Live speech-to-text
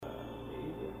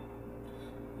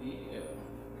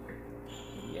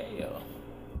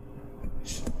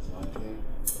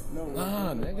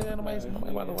nah, nigga. Nobody's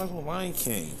about to watch no Lion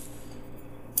King.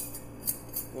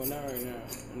 Well, not right now.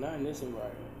 Not in this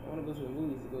environment. I want to go to the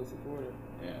movies to go support her.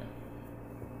 Yeah.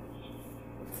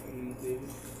 Hey, baby.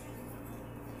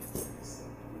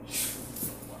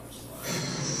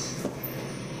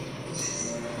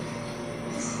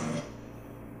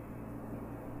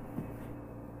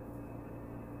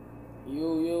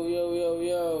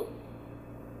 Yo.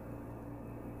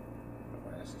 I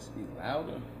should speak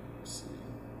louder. Let's see.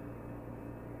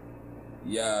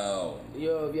 Yo,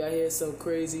 if y'all hear some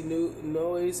crazy new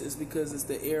noise, it's because it's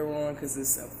the air on, because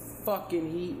it's a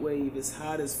fucking heat wave. It's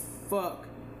hot as fuck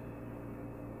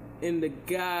in the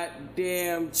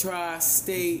goddamn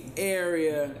tri-state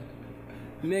area.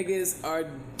 Niggas are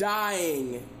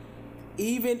dying.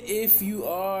 Even if you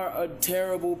are a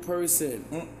terrible person,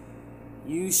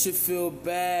 you should feel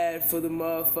bad for the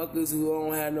motherfuckers who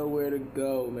don't have nowhere to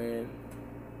go, man.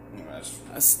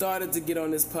 I started to get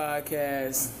on this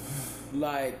podcast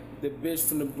like the bitch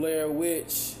from the Blair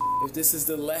Witch. If this is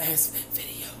the last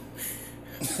video,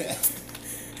 if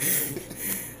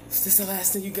this is the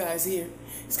last thing you guys hear,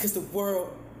 it's because the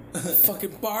world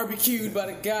fucking barbecued by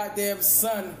the goddamn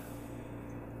sun.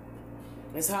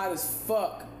 It's hot as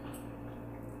fuck.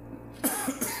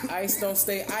 Ice don't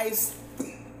stay ice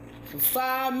for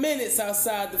 5 minutes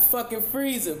outside the fucking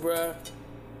freezer, bruh.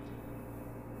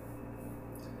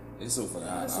 it's so fucking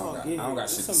hot. I don't got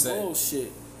shit to say. Some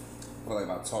bullshit. I feel like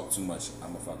if I talk too much,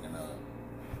 I'm a fucking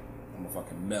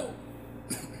melt.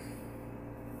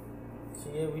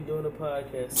 Yeah, we doing a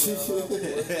podcast.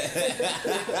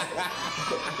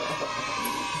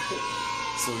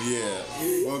 So yeah,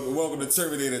 welcome to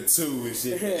Terminator 2 and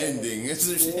shit ending.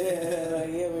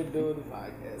 Yeah, we're doing the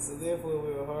podcast. So therefore,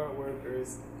 we're hard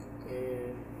workers,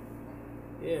 and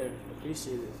yeah,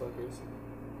 appreciate it, fuckers.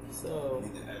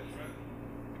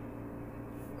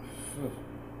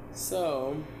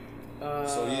 So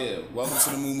yeah, welcome to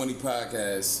the Moon Money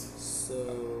Podcast.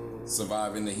 So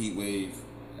Surviving the Heat Wave,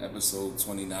 episode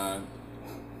 29.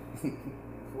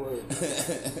 Word.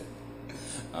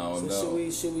 I don't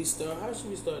know. Should we start? How should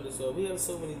we start this off? We have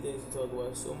so many things to talk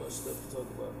about, so much stuff to talk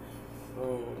about.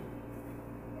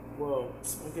 Well,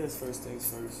 I guess first things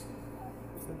first.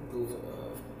 Go to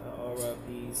R.I.P.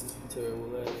 since we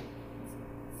terrible at it.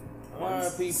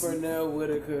 R.I.P. Pernell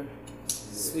Whitaker,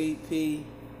 Sweet Pea.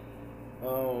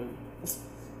 Who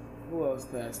else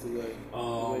passed away?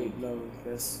 Wait, no,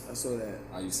 I saw that.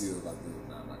 You see it about the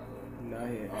Not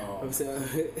here. I'm saying.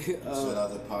 Shout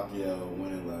out to Pacquiao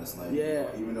winning last night.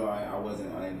 Yeah. Even though I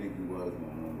didn't think he was going on.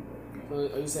 So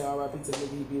are you saying R.I.P. to the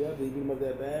nigga he beat up? Did he beat him up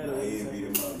that bad? Nah, he didn't beat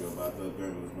him up, yo. But I thought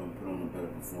Gerber was going to put on a better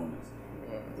performance. I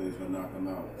thought he was going to knock him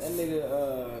out. That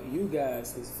nigga, you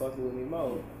guys was fucking with me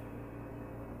more.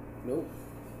 Nope.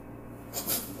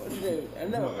 What you think? I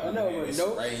know, but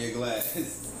nope. Right in your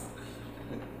glass.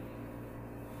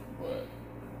 But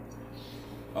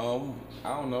I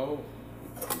don't know.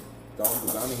 The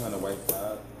bounty hunter wiped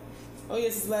out. Oh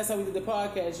yes, this is the last time we did the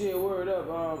podcast. Yeah, word up.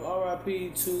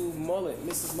 R.I.P. to Mullet,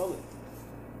 Mrs. Mullet.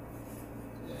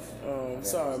 Yeah.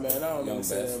 Sorry, man. I don't know what to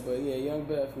say Beth. that, but yeah, Young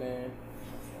Beth, man.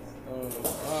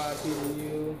 R.I.P. to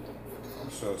you.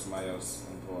 I'm sure somebody else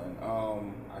important. I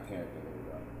can't think of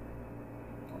it.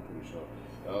 I'm pretty sure.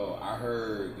 Oh, I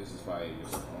heard this is probably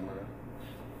just a rumor,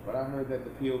 but I heard that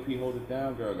the POP Hold It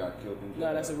Down girl got killed in jail.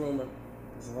 No, that's a rumor.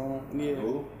 It's a rumor. Yeah.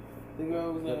 Who? The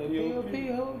girl was like, POP,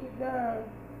 hold it down.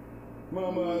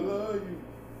 Mama, I love you.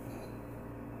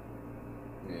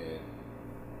 Yeah.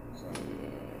 So,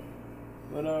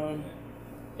 But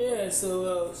yeah.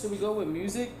 So should we go with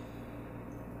music?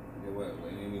 yeah, what?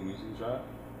 Any new music drop?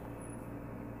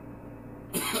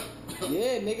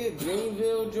 Yeah, nigga,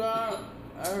 Dreamville drop.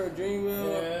 I heard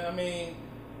Dreamville. Yeah, I mean,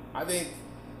 I think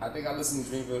I listened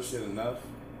to Dreamville shit enough.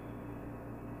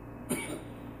 I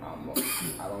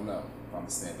don't know if I'm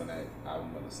stand on that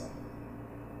album or something.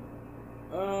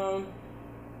 I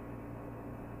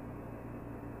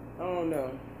don't know. I don't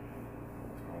know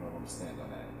if I'm stand on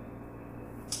that.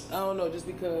 I don't know, just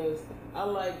because I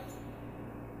liked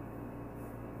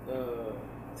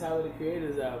Tyler the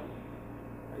Creator's album,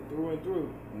 like through and through.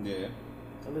 Yeah.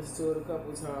 I listened to it a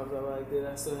couple of times. I liked it.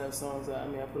 I still have songs. I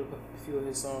put a few of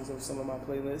his songs on some of my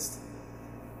playlists.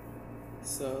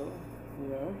 So, you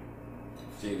know.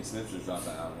 Jaden Smith just dropped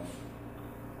an album.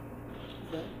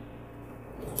 Okay.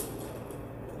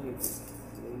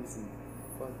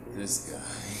 This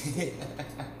guy.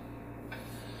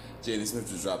 Jaden Smith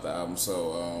just dropped the album,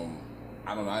 so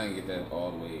I don't know. I didn't get that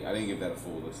all the way. I didn't give that a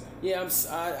full listen. Yeah,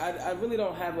 I really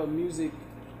don't have a music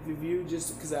review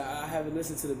just because I haven't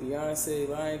listened to the Beyonce,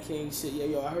 Lion King shit. Yeah,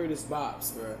 yo, I heard it's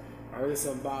bops, bro. I heard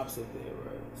some bops up there,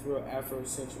 bro. It's real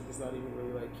Afrocentric. It's not even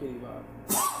really like kitty vibe.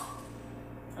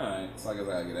 Alright, so I guess I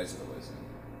gotta get that shit a listen.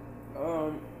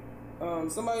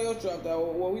 Somebody else dropped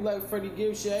out. Well, we like Freddie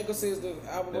Gibbs shit. I ain't gonna say it's the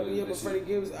album of the year, but Freddie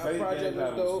Gibbs' project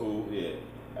was dope. Cool. Yeah,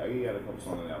 he had a couple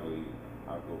songs that I really,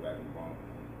 I'll go back and bump.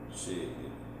 Shit,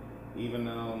 even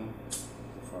the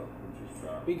fuck, who just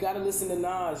dropped? We gotta listen to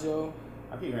Nas, yo.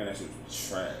 I keep hearing that shit was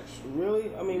trash.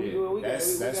 Really? I mean, yeah, we gotta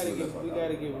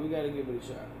give it a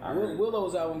shot.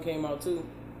 Willow's album came out too.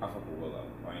 I fuck with Willow.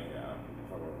 I ain't I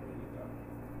fuck with Willow.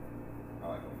 I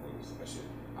like her voice. That shit.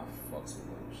 I fucks with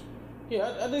Willow shit.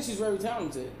 Yeah, I think she's very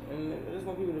talented, and I just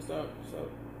want people to start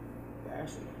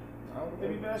bashing her. I don't think they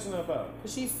be bashing her about.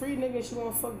 Cause she free nigga, she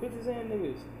wanna fuck bitches and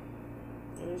niggas.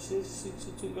 And she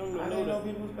too young to know. I didn't know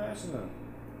people was bashing her.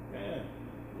 Yeah.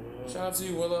 Shout out to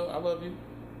you, Willow. I love you.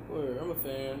 Word, I'm a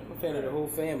fan. I'm a fan of the whole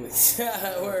family.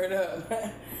 Word up.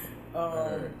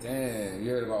 Damn,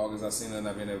 you heard about August Alsina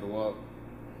not being able to walk?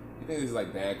 You think this is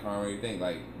like bad karma? You think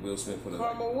like Will Smith put a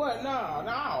karma? What?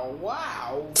 No.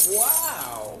 Wow.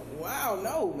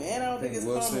 No, man. I don't think it's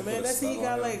Will karma, Smith man. That's he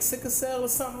got like sickle cell or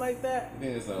something like that. You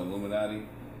think it's the Illuminati?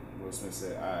 Will Smith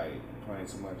said, "Alright, playing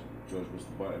too much. George Bush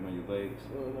the button on your legs."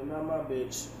 No, not my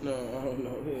bitch. No, I don't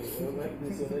know. Yeah, like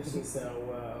this, that shit sound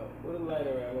wild. What a lighter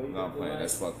around. No, I'm playing.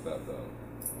 That's fucked up though.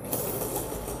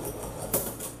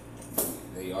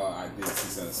 They are. I did see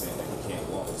something saying that he can't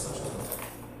walk or something like that,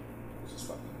 which is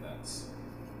fucking nuts.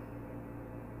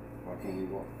 Why can't he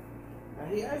walk?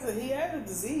 He has a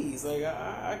disease. Like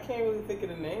I can't really think of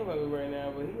the name of it right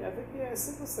now, but I think he has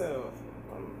sickle cell.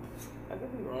 I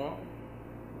could be wrong.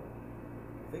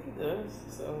 I think he does.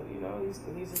 So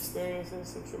he's experiencing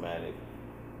some traumatic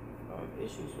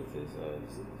issues with his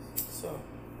disease. So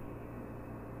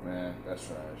man, that's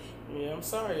trash. Yeah, I'm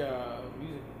sorry.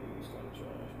 Music reviews kind of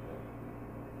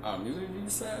trash. Music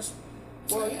reviews trash.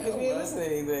 Well, because we ain't listen to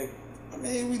anything. I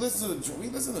mean, we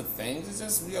listen to things. It's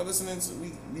just we are listening to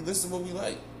we listen to what we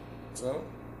like. So what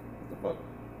the fuck?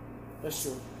 That's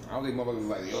true. I don't think motherfuckers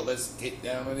like, yo, let's get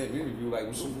down on it. We review like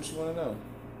what you want to know.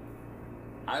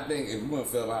 I think if you want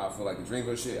to feel how I feel like the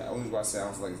Dreamville shit, I only why I say I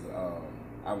don't feel like it's the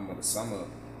album of the summer.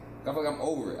 I feel like I'm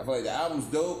over it. I feel like the album's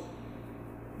dope.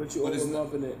 But you're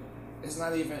over-loving it. It's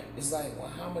not even, it's like, well,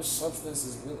 how much substance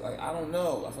is really, like, I don't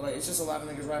know. I feel like it's just a lot of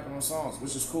niggas rapping on songs,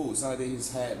 which is cool. It's not like they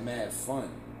just had mad fun.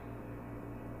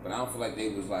 But I don't feel like they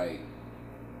was like,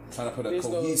 trying to put a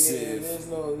cohesive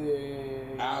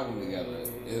album together.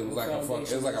 It was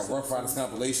like a Rough Riders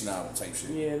compilation album type shit.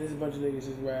 Yeah, there's a bunch of niggas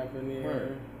just rapping. Yeah,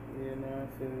 right. Yeah, no, I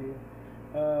feel you.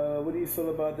 What do you feel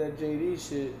about that JD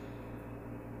shit?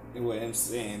 It was him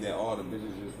saying that all the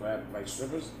bitches just rap like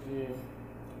strippers. Yeah.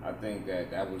 I think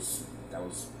that was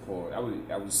poor.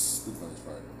 That was stupid on his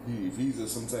part. If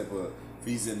he's some type of, if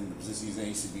he's in the position he's in,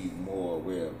 he should be more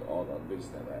aware of all the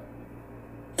bitches that rap.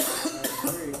 I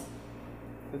agree.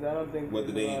 Because I don't think there's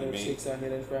a lot of chicks out here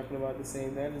that's rapping about the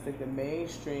same thing. I just think the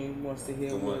mainstream wants to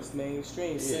hear what's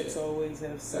mainstream. Yeah. Sex always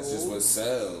has soul. That's just what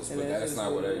sells, but that's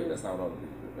not what all the people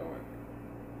are doing.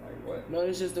 Like what? No,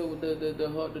 it's just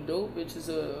the dope bitches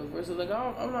versus like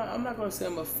I'm not gonna say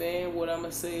I'm a fan. What I'm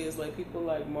gonna say is like people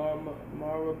like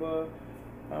Maraba.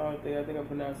 I think I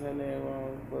pronounced her name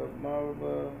wrong, but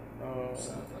Maraba.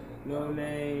 No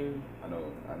Name. I know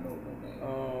No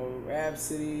Name.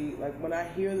 Rhapsody. Like when I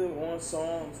hear them on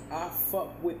songs, I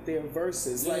fuck with their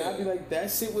verses. Like I be like, that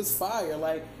shit was fire.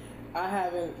 Like I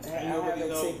haven't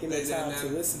taken the time to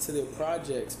listen to their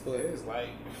projects, but it's like,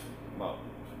 well.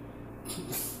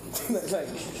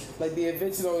 like the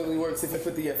invention only works if you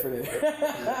put the effort in.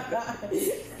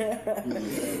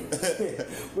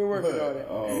 We're working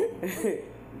on it.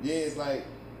 Yeah, it's like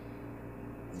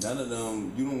none of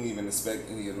them. You don't even expect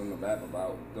any of them to rap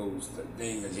about those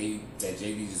things that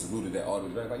JD just alluded that all the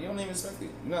rap. Like you don't even expect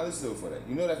it. You're not listening for that.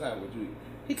 You know that's not what you.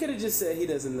 He could have just said he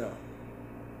doesn't know.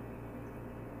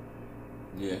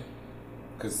 Yeah,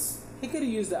 cause. He could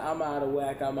have used the "I'm out of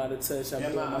whack, I'm out of touch,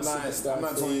 I'm not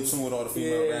totally in tune with all the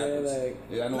female rappers."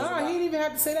 I know. He didn't even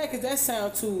have to say that because that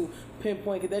sound too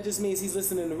pinpoint. Because that just means he's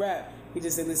listening to rap. He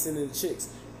just ain't listening to chicks,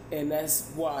 and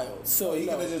that's wild. So he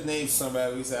could have just named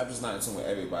somebody. He said, "I'm just not in tune with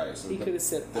everybody." So he could have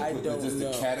said, "I don't know." Just to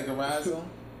categorize them.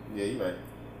 Yeah, you're right.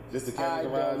 Just to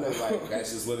categorize them, like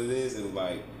that's just what it is. It was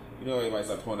like everybody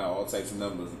started pointing out all types of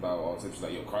numbers about all types of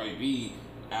like Cardi B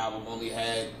album only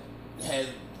had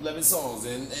 11 songs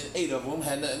and 8 of them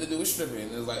had nothing to do with stripping.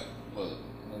 And it was like, look,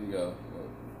 there you go. Look,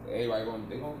 everybody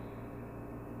going.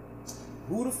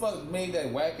 Who the fuck made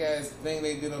that whack ass thing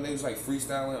they did on? They was like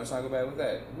freestyling or talking about. What's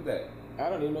that? Who that? I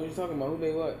don't even know what you're talking about. Who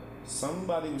made what?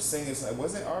 Somebody was singing.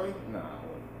 Was it Ari? Nah.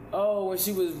 Oh, when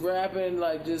she was rapping,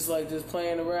 just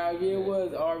playing around. Yeah, it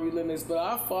was Ari Lennox. But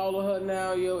I follow her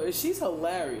now, yo, and she's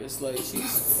hilarious. Like,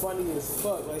 she's funny as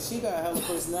fuck. Like, she got hella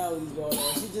personalities going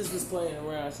on. She just was playing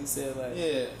around. She said,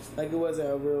 like it wasn't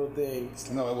a real thing.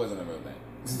 No, it wasn't a real thing.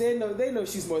 They know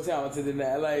she's more talented than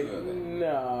that. Like,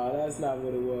 no, that's not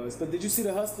what it was. But did you see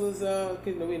the Hustlers?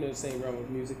 We in the same realm of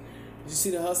music. Did you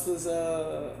see the Hustlers?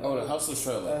 The Hustlers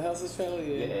trailer. Hustlers trailer,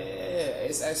 yeah. Yeah,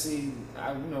 it's actually,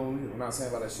 when I was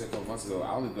saying about that shit a couple months ago,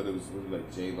 I only thought it was really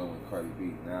like J-Lo and Cardi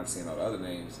B. Now I'm seeing all the other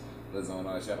names, Lizzo and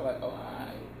all that shit. I'm like, oh,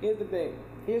 alright. Here's the thing.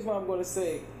 Here's what I'm going to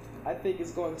say. I think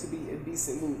it's going to be a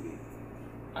decent movie.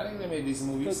 I think they made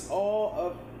decent movies. Because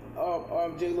all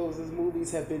of J-Lo's movies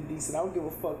have been decent. I don't give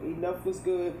a fuck. Enough was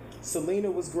good.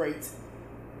 Selena was great.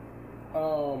 The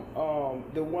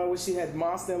one where she had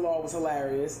Monster-in-Law was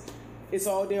hilarious.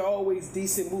 They're always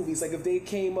decent movies. Like, if they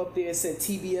came up there and said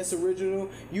TBS original,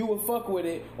 you would fuck with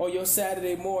it on your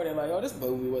Saturday morning. Like, oh, this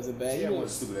movie wasn't bad. Yeah, what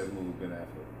stupid ass movie Ben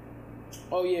Affleck.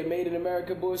 Oh yeah, Made in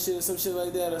America bullshit or some shit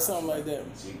like that or something like that.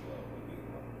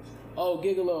 Oh,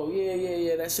 Gigolo.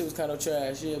 Yeah. That shit was kind of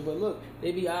trash. Yeah, but look,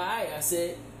 they be alright. I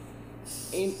said.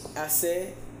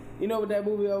 You know what that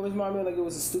movie always reminded me of? Like, it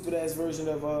was a stupid ass version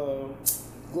of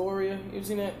Gloria. You ever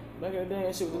seen that back in the day?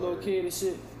 That shit with the little kid and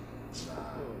shit. Nah.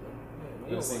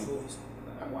 You don't watch movies.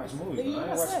 I watch movies. I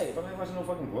ain't watching no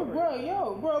fucking Gloria.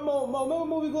 Bro, remember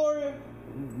movie Gloria?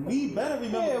 We better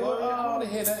remember Gloria. I want to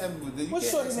hear that. What's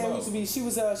shorty's name used to be? She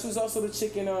was also the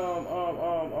chick in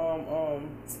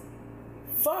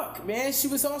fuck, man. She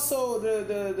was also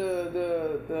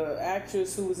the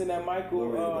actress who was in that Michael.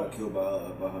 Gloria got killed by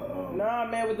her. Nah,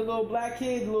 man, with the little black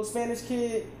kid, the little Spanish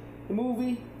kid, the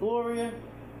movie Gloria.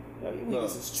 Yo, you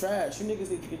niggas is trash. You niggas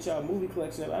need to get y'all movie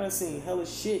collection up. I done seen hella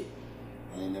shit.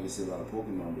 I ain't never seen a lot of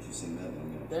Pokemon, but you seen that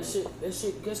one. That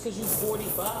shit. Just cause you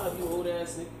 45, you old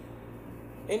ass nigga.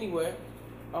 Anyway,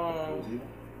 I'm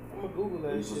gonna Google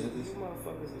that shit. You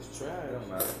motherfuckers is trash. It don't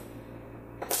matter.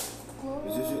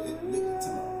 Is this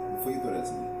before you throw that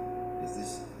to me,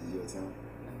 is your account?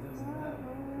 It doesn't matter.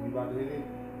 You about to hit it?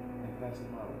 And pass it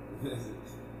out.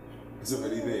 It's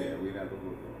already there. We not gonna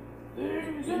look for it.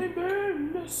 Things ain't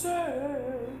been the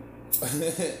same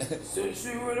since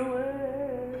you went away.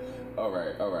 All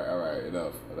right.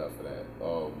 Enough for that.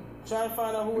 Trying to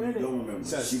find out who in it. Don't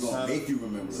remember. She gonna make you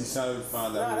remember. She's trying to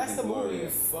find out. Nah, that's the Gloria. movie. You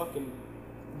fucking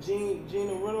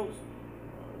Gina Reynolds.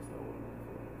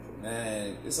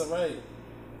 Man, it's alright.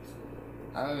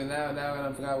 I don't even now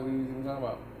I forgot what we was even talking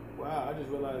about. Wow, I just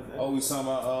realized that. Oh, we talking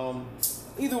about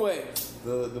Either way.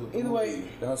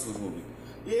 The Hustlers movie.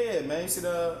 Yeah, man, you seen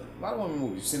a lot of women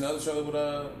movies. You seen the other trailer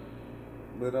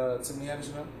with Tiffany Haddish,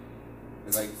 you know?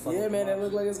 It's like yeah, man, that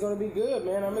look like it's gonna be good,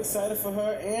 man. I'm excited for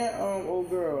her and old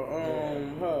girl,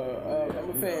 her. I'm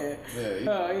a fan.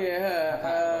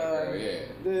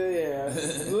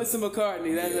 Melissa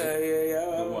McCartney. That's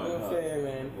I'm a fan,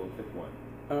 man. The thick one.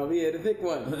 The thick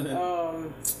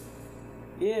one.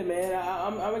 Yeah, man,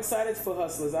 I'm excited for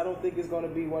Hustlers. I don't think it's gonna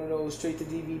be one of those straight to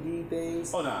DVD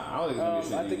things. Oh nah, I don't think it's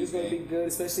gonna be I think it's gonna be good,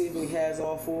 especially if it has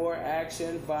all four: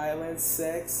 action, violence,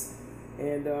 sex,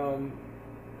 and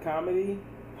comedy,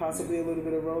 possibly a little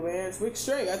bit of romance. Rick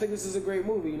Straight. I think this is a great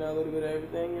movie. You know, a little bit of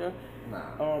everything. You know.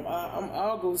 Nah.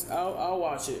 I'll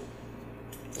watch it.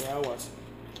 Yeah, I'll watch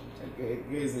it. It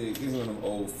gives me one of them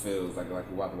old feels like you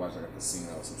about to watch like a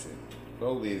casino or some shit. The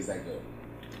old is that good.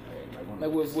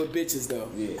 Like with bitches though.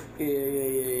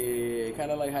 Yeah. Kind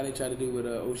of like how they try to do with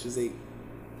Ocean's 8.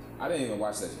 I didn't even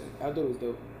watch that shit. I thought it was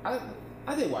dope. I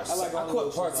did watch. I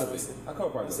caught parts of it.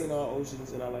 I've seen all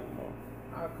Oceans and I like them all.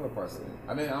 I caught parts of it.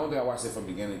 I don't think I watched it from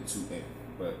beginning to end,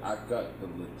 but I got the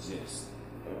gist.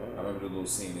 I remember the little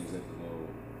scene is at the little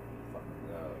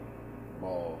fucking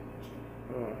mall.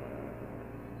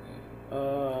 I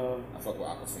fuck with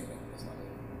Aquafina. That's my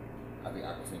name. I think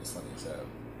Aquafina's funny as hell.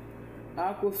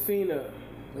 Aquafina.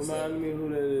 Remind me who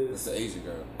that is. It's the Asian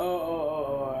girl.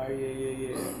 Oh,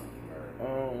 yeah.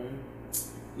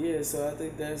 Yeah, so I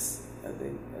think that's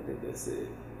it.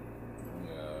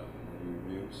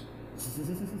 Reviews.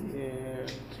 Yeah.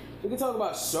 We can talk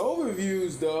about show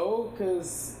reviews though,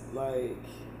 cause like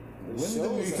when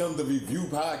did we become the review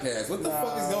podcast? What the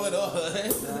fuck is going on?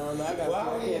 No, I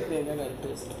can't think. I gotta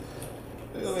piss.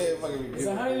 Go ahead, fucking review. It's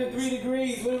 103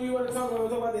 degrees. What do we want to talk about? We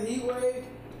talk about the heat wave.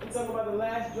 We talk about the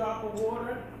last drop of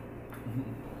water.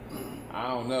 I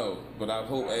don't know, but I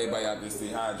hope everybody out there stay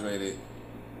hydrated.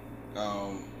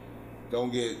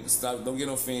 Don't get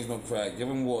no fiends, no crack. Give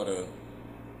them water.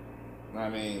 You know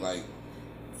what I mean? Like,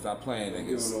 stop playing, niggas.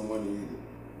 Give them no money either.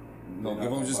 No,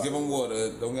 give them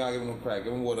water. Don't gotta give them no crack.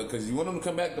 Give them water, because you want them to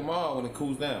come back tomorrow when it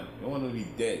cools down. You don't want them to be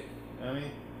dead. You know what I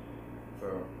mean? So,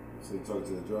 So you talk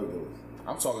to the drug dealers.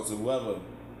 I'm talking to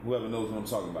whoever knows what I'm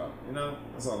talking about. You know,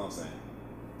 that's all I'm saying.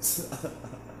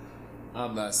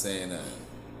 I'm not saying that.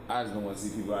 I just don't want to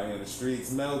see people out here in the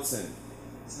streets melting.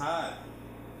 It's hot.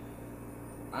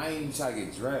 I ain't even trying to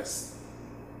get dressed.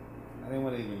 I didn't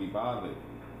want to even be bothered.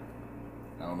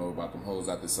 I don't know about them hoes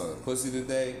out there selling pussy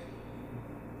today.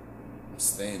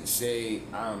 Stay in the shade.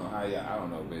 I don't know how y'all. I don't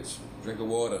know, bitch. Drink of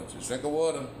water. Just drink of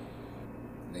water.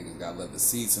 Niggas got leather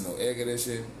seats and no air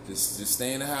conditioning. Just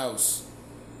stay in the house.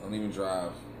 Don't even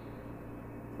drive.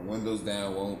 The windows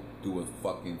down won't do a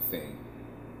fucking thing.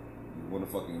 You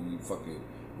fucking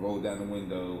roll down the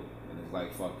window and it's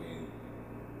like fucking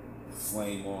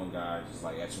flame on guy just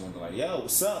like at your window like, yo,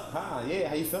 what's up? Hi, yeah,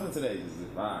 how you feeling today? Just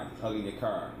fine, hugging your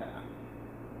car.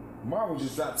 Marvel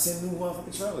just dropped 10 new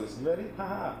motherfucking trailers. You ready? Ha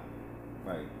ha.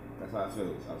 Like, that's how it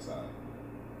feels outside.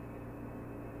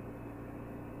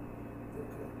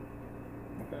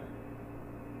 Okay.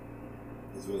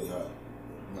 It's really hot.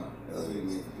 No, That's what you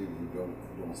mean for people who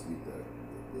don't speak that.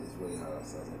 It's really hot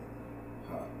outside. It's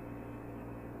hot.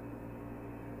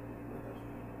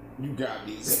 you got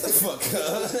me. Fuck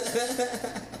up.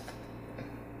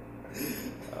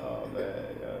 Oh man,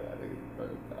 yo, I think it's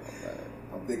burnt out, man.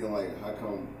 I'm thinking like, how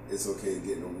come it's okay to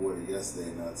get in the water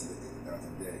yesterday, not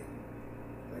today?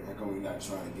 Like, how come we not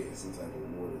trying to get some type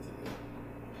of water today?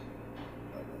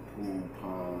 Like a pool,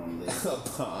 pond, lake. A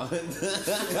pond.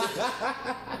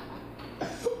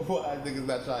 Why niggas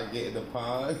not trying to get in the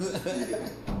pond? Yeah.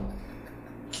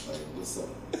 Like, what's up?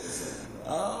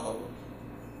 Oh,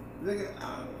 nigga,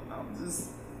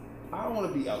 I don't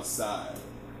want to be outside.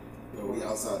 But we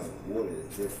outside of water is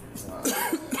different.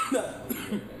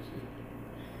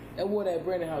 That water at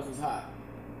Brandon House was hot.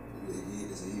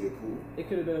 It's a heated pool. It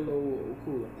could have been a little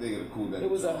cooler. They could have cooled that. It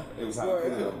was hot. it was hot.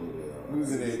 word. We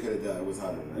was in It could have done. It was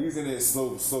hotter than that. We was in there slow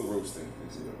roasting.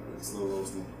 Slow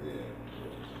roasting. Yeah.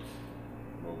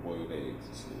 No boiled eggs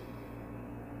and shit.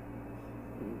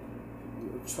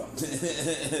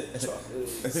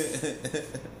 Chocolate.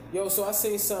 Yo, so I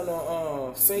seen something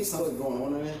on Facebook. Something going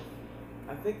on in there?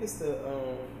 I think it's the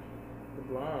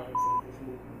blinds in this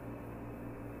movie.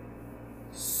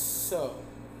 So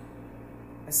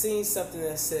I seen something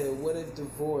that said, what if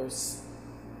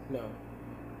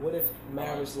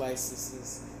marriage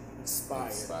licenses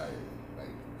expire?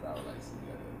 Like driver license,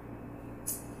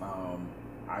 yeah.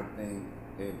 I think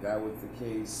if that was the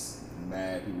case,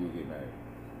 mad people would get married.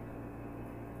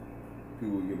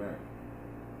 People would get married.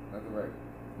 That's right.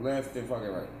 Left and fucking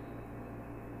right.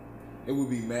 It would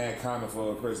be mad common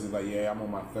for a person to be like, yeah, I'm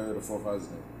on my third or fourth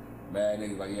husband. Mad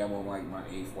niggas like, yeah, I'm on like my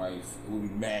eighth wife. It would be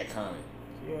mad common.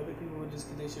 You know, think people would just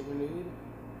get their shit renewed?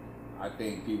 I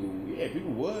think people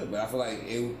would, but I feel like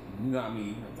it, you know what I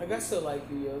mean? Like, I still like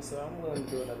you, yo, so I'm willing to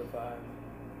do another 5.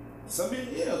 Some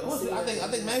people, yeah, of course. I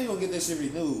think mad people get their shit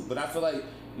renewed, but I feel like,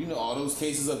 you know, all those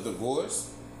cases of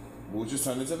divorce will just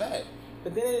turn into that.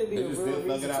 But then it'd be a real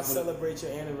reason to celebrate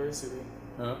your anniversary.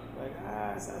 Huh? Like,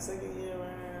 it's our second year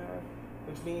around,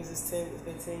 which means it's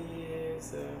been 10 years,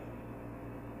 so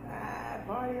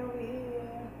party over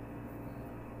here.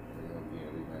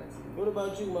 What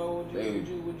about you, Mo? Would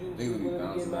you be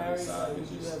willing to get married? Like, would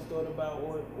you have thought about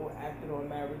or acted on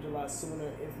marriage a lot sooner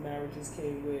if marriages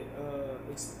came with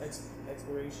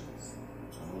expirations?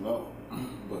 I don't know,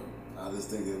 but I just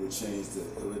think it would change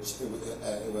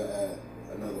it would add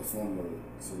another formula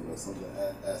to something,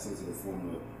 add something to the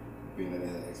formula being that it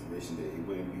had an expiration date. It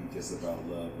wouldn't be just about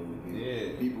love. It would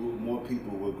be more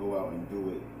people would go out and do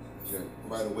it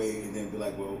right away and then be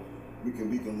like, well, we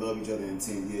can love each other in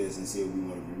 10 years and say we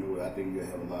want to renew it. I think you'll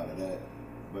have a lot of that.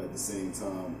 But at the same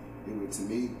time, it would, to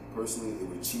me personally, it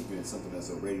would cheapen something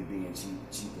that's already being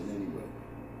cheapened anyway.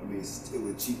 I mean, it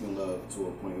would cheapen love to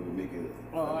a point. It would make it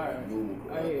a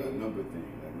number thing.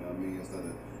 Like, you know what I mean? Instead of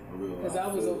a real. Because I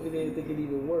was over there thinking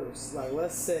even worse. Like,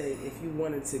 let's say if you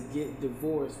wanted to get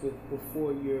divorced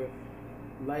before your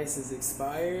license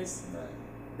expires,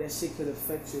 that shit could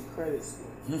affect your credit score.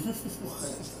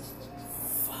 What?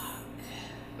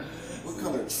 What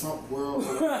kind of Trump world?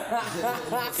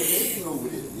 Canadian over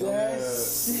there.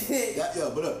 Shit.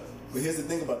 But here's the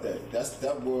thing about that.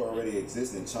 That world already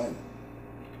exists in China.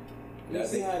 You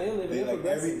see how they live? They like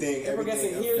everything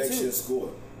affects your score.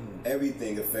 Mm-hmm.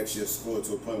 Everything affects your score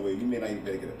to a point where you may not even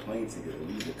be able to get a plane ticket or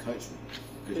leave the country.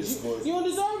 You don't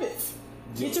deserve it.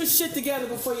 Get your shit together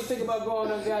before you think about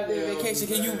going on goddamn vacation.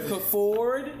 Can you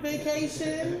afford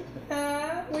vacation?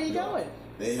 Where you going?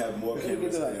 They have more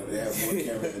cameras. They have more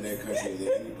cameras in their country than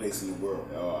any place in the world.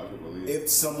 Oh, I can believe it. If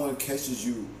someone catches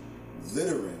you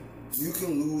littering, you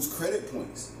can lose credit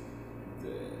points.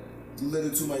 Yeah. You litter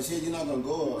too much shit, you're not gonna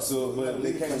go. So, but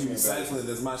they catch you recycling.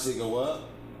 Does my shit go up?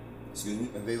 Excuse me?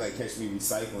 If they like catch me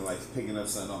recycling, like picking up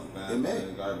something off the ground, They may. in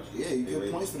the garbage. Yeah, you They get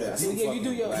rate- points for that. That's Yeah, some you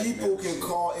do your- fucking People black can man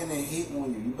call in and hate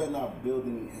on you. You better not build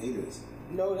any haters.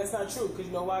 No, that's not true. Because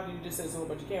you know why? You just said it's a whole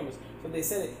bunch of cameras. So they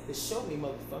said it to show me,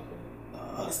 motherfucker.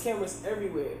 There's cameras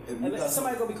everywhere. If you And got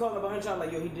somebody gonna be calling up behind you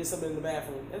like, yo, he did something in the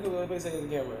bathroom. That's the only place I get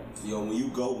the camera. Yo, when you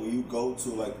go to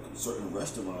like certain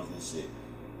restaurants and shit,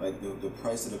 like the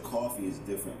price of the coffee is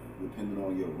different depending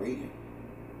on your rating.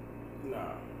 Nah.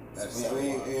 That's We so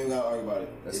ain't wild. gotta argue about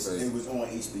it. That's crazy. It was on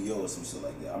HBO or some shit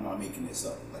like that. I'm not making this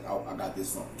up. Like I got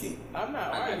this from cable. I'm not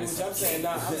I got arguing this with you. I'm saying,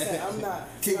 nah, I'm saying, I'm not.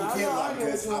 Cable nah, I'm can't not lie arguing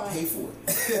because with you. I pay for it.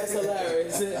 That's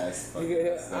hilarious. That's fucking-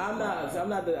 that's I'm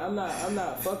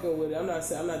not fucking with it. I'm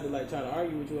not like trying to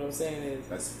argue with you. What I'm saying is,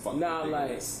 That's fucking nah, like,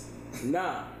 ridiculous.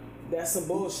 nah, that's some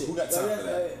bullshit. Who got time Like, for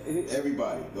that?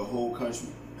 Everybody, the whole country,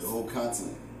 the whole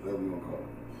continent, whatever you wanna call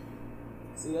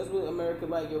it. See, that's what America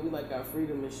like. Yo, we like our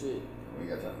freedom and shit. We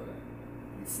ain't got time for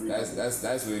that. You free.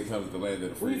 That's when it comes to the land of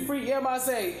the free. We free. Yeah, I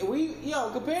say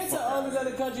compared to all these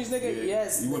other countries, nigga. Yeah.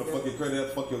 Yes. You want to nigga. fuck your credit up?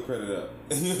 Fuck your credit up.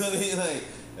 You know what I mean? Like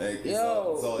it's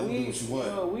all you do what you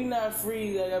want. we not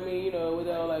free. Like, I mean, with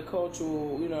all like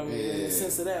cultural, you know what I mean, in Yeah. the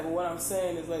sense of that. But what I'm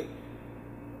saying is like,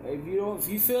 if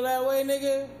you feel that way,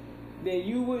 nigga, then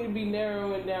you wouldn't be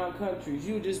narrowing down countries.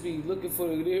 You would just be looking for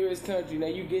the nearest country. Now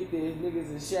you get there, niggas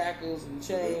in shackles and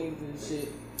chains and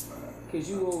shit. Cause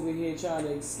you over here trying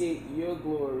to escape your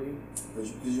glory.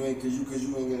 Cause you ain't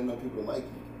get enough people like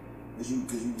you.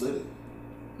 Cause you lit it.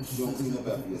 You don't clean up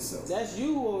after yourself. That's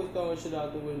you who always throwing shit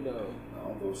out the window. I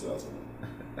don't throw shit out the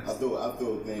window. I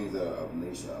throw things that are of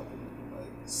nature out the window, like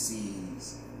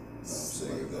seeds. You know what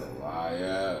I'm saying?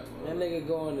 Liar. That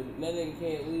nigga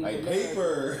can't leave. Like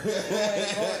America.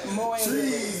 paper. Mo ain't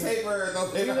Trees, paper, no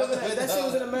You paper. know that shit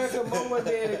was in America. Mo went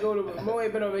there to go to. Mo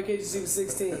ain't been on vacation since he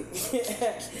was 16.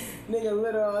 Nigga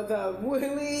litter all the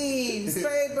time. Leaves,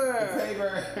 paper.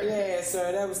 Paper. Yeah,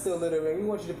 sir, that was still littering. We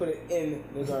want you to put it in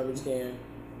the garbage can.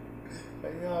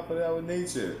 Like, y'all put it out with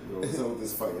nature. Yo, what's up with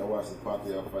this fight? Y'all watched the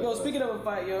Pacquiao fight? Yo, speaking of a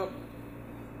fight,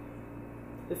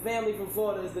 the family from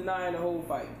Florida is denying the whole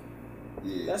fight.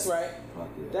 Yeah. That's right.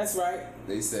 Pacquiao. That's right.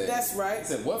 They said. That's right. They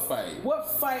said, what fight? What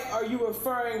fight are you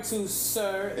referring to,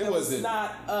 sir? It wasn't-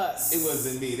 not us. It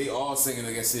wasn't me. They all singing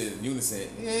against it in unison.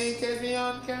 You ain't catch me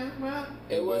on camera.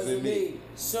 It wasn't me.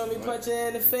 Show me punch her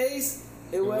in the face.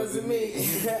 It wasn't me.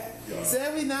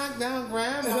 Said we knocked down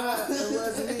grandma. It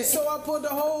wasn't me. So I put the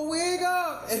whole wig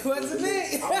up. It wasn't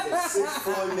me. I was a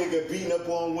 6'4" nigga beating up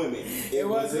on women. It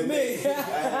wasn't me.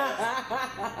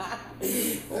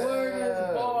 Word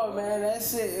is born, man. That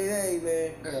shit, hey,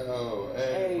 man. Oh,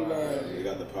 Hey, man. You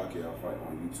got the Pacquiao fight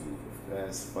on YouTube.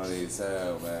 That's funny as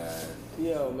hell, man.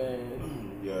 Yo,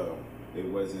 man. Yo, it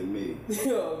wasn't me.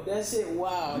 Yo, that shit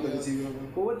wild. You Yo. got the TV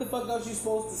on? But what the fuck else you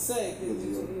supposed to say? Cause Yeah.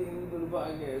 you do the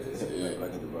podcast. Yeah, I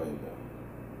got the volume down.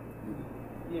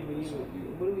 Yeah, but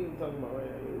what are we even talking about right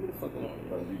now? What the fuck on?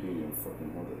 Like you do your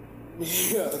fucking mother.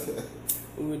 Yeah.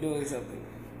 We were doing something.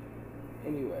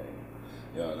 Anyway.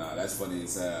 Yo, nah, that's funny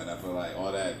as hell. And I feel like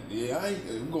all that,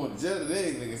 I'm going to jail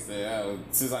today, niggas say,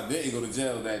 since I didn't go to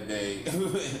jail that day,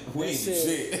 we ain't do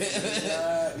shit.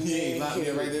 He ain't locked me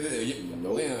right there.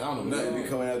 Nope. I don't know They nothing. be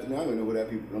coming after me. I don't even know who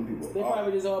them people They are.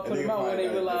 probably just all put And them out when probably they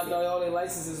got a realized different- all their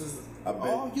licenses was. I bet.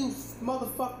 Oh, you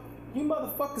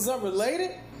motherfuckers are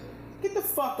related? Get the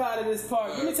fuck out of this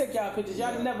park. Let me take y'all pictures.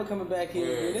 Y'all never coming back here.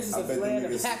 Yeah. Man. This is I a bet them land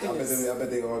of niggas, happiness. I bet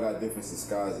they all got different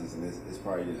disguises, and it's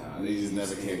probably just Nah, they just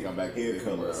never can come back to hair the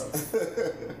colors.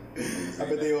 world. I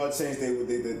bet they all changed they.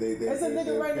 There's a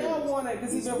nigga right now won it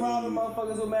because he been robbing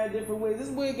motherfuckers with mad different wigs. This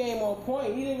wig game on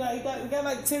point. He got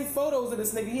like 10 photos of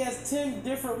this nigga. He has 10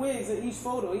 different wigs in each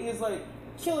photo. He is like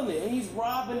killing it, and he's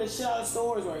robbing the shit out of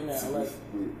stores right now. Like,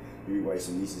 You rewrite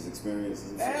some Nisha's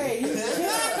experiences. And shit. hey, he's killing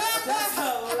it. That's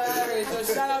hilarious.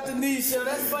 Yo, shout out to Niche, yo.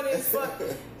 That's funny as fuck.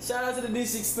 Shout out to the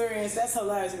Niche experience. That's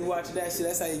hilarious. If you're watching that shit,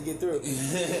 that's how you get through.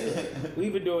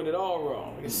 We've been doing it all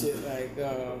wrong and shit. Like,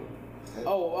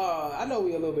 I know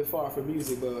we a little bit far from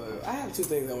music, but I have two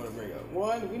things I want to bring up.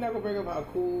 One, we're not gonna bring up how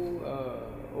cool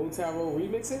Old Town Road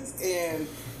remix is, and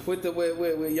with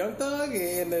Young Thug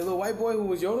and the little white boy who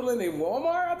was yodeling in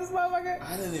Walmart out this motherfucker.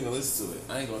 I didn't even listen to it.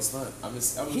 I ain't gonna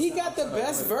stunt. He got the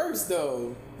best verse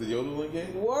though. The yodeling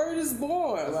game? Word is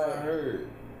born. That's like, what I heard.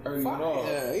 He went off.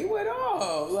 yeah, he went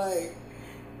off. Like,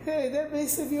 hey, that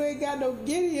bitch, if you ain't got no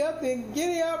giddy up, then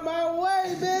giddy up my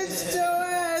way, bitch. Get your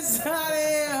ass out of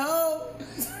here, ho.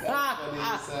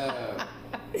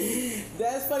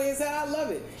 That's funny as hell. I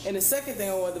love it. And the second thing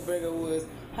I wanted to bring up was,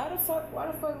 why the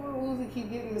fuck Lil Uzi keep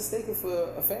getting mistaken for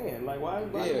a fan? Like, why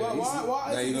now,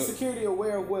 is the security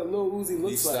aware of what Lil Uzi He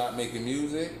looks like? stopped making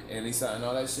music and he started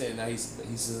all that shit, and now he's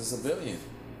a civilian.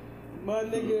 My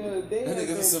nigga, they That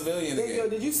nigga's a civilian again. Yo,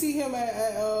 did you see him at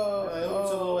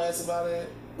What's your little ass about it?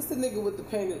 what's the nigga with the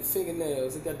painted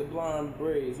fingernails? He got the blonde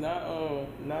braids. Not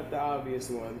the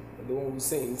obvious one. The one who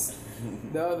sings.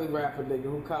 The other rapper nigga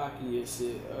who cocky and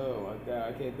shit. Oh my god,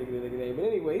 I can't think of the nigga name. But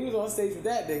anyway, he was on stage with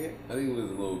that nigga. I think it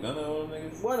was a little gunner on them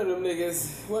niggas. One of them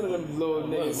niggas. One of them little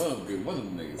niggas. One of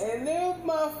them niggas. And them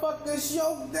motherfuckers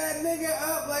choked that nigga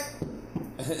up like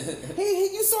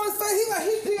you saw his face,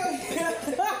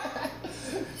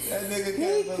 That nigga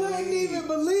he couldn't even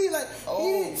believe, like,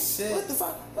 oh shit. What the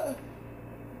fuck?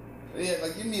 Yeah,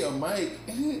 like, give me a mic.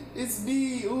 It's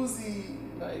me, Uzi.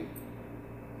 Like,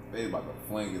 they about to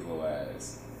fling his little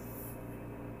ass.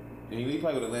 And he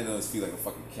probably would have landed on his feet like a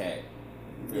fucking cat.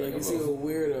 Yeah, you can see a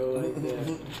weirdo like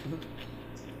that.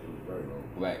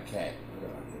 Black cat.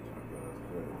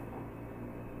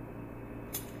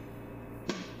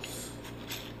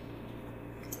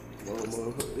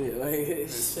 Yeah, like,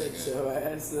 shut your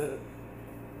ass up.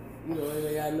 You know,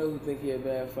 I know who think he a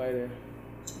bad fighter. I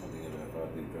think a bad fighter. I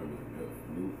think Thurman's a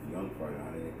new young fighter. I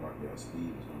think Pacquiao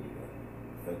speed is going to be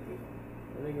effective.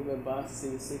 I think I've been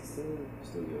boxing since he was 16.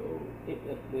 Still get old.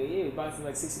 Yeah, he was boxing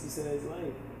like 60% of his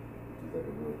life. He's like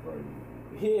a real fighter.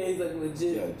 Yeah, he's like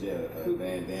legit. Yeah,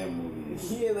 Van Damme movie.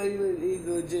 Yeah, like he's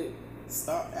a legit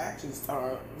action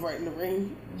star right in the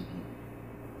ring.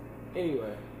 Mm-hmm.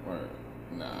 Anyway. Right.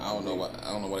 Nah, I don't know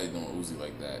why they doing Uzi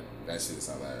like that. That shit is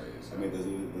hilarious. I mean,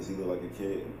 does he look like a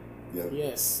kid? Yeah.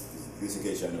 Yes. Just in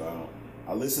case y'all know,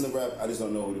 I listen to rap. I just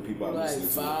don't know who the people I'm listening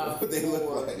to. What they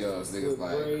look like. Yo, this nigga's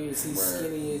like braids, he's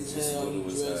skinny as hell. He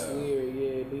dressed weird.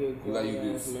 Yeah, be a cool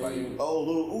man. Oh,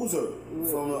 Lil Uzer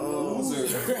from the Uzer.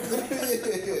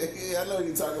 Yeah, I know what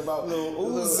you talking about. Lil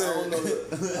Uzer. I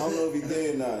don't know if he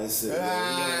dead now and shit.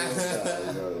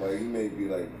 Like he may be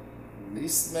like.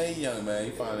 He's young, man.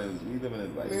 He living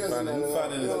his life. It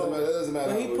doesn't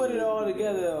matter. But he put it all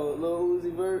together though. Lil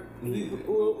Uzi Vert.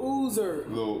 Lil Uzer.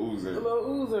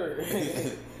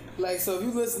 Like, so if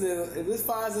you listen to, if this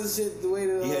finds this shit the way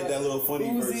that he had that little funny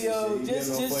Uzi, yo,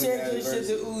 just change your shit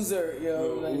to Uzer,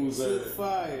 yo. Like, shit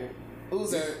fire.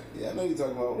 Uzer. Yeah, I know you're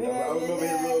talking about. I remember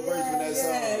his little verse from that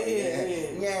song.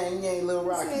 Yeah, Lil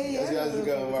Rocky. That's what I was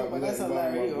going about. That's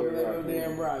hilarious.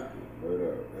 Damn Rocky.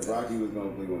 If Rocky was gonna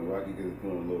play one, Rocky could have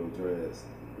put on a little dress.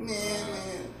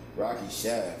 Man. Rocky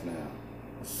Shaft now.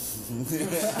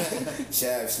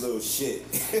 Shaft's little shit.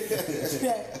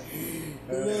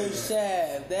 Little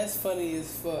Shaft. That's funny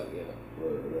as fuck, yo.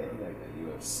 Like that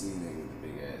UFC nigga with the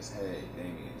big ass head,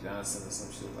 Damian Johnson or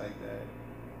some shit like that.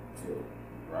 Yo.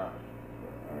 Rock.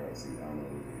 Alright, see, I don't know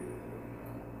who he is.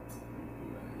 He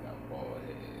got bald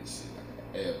head and shit like an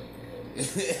alien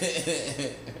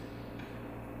head.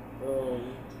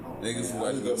 Niggas who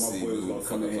actually go see what the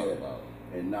fuck I'm talking about.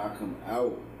 And knock him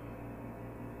out.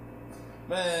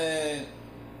 Man,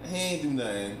 he ain't do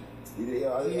nothing. He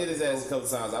hit his ass a couple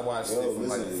times. I watched it from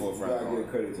like the fourth round. You gotta give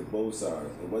credit to both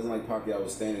sides. It wasn't like Pacquiao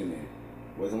was standing there.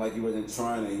 It wasn't like he wasn't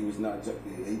trying to. He was not.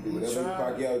 He did whatever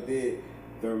Pacquiao did.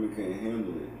 Thurman couldn't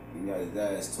handle it. He got his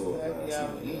ass tore.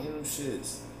 Pacquiao eating them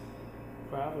shits.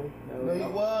 Probably. No, he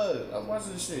was. I was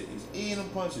watching the shit. He was eating them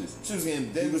punches. She was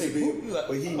getting dead.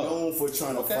 But he known for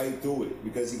trying to fight through it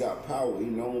because he got power. He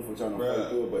known for trying to fight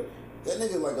through it. But that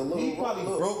nigga like a little. He probably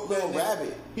broke that little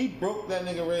rabbit. He broke that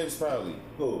nigga ribs probably.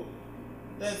 Who?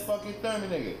 That fucking Thurman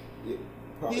nigga. Yeah,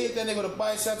 he hit that nigga with a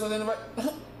bite shot to the right.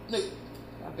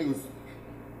 Nigga was.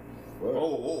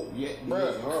 Yeah,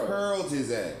 bro, curled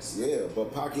his ass. Yeah,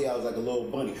 but Pacquiao was like a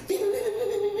little bunny.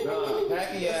 Nah,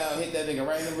 Pacquiao hit that nigga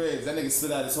right in the ribs. That nigga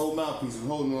slid out his whole mouthpiece and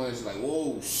holding on and shit like,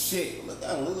 whoa, shit. Look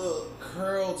out, look.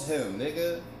 Curled him,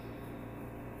 nigga.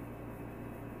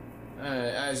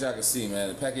 Alright, as y'all can see, man,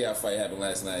 the Pacquiao fight happened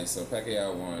last night, so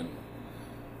Pacquiao won.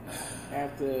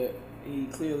 After he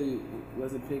clearly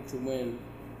wasn't picked to win.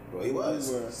 Well, he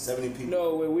was. 70 people.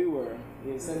 No, where we were.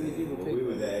 Yeah, 70 people picked him. We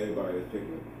were there, everybody was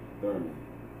picking Thurman.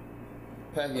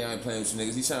 Pacquiao ain't playing with you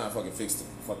niggas. He's trying to fucking fix the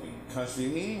fucking country.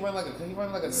 He run like a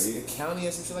county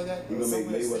or some shit like that. He gonna make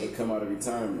Mayweather come out of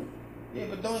retirement. Yeah,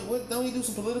 but don't he do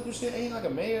some political shit? Ain't he like a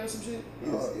mayor or some shit?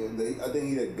 I think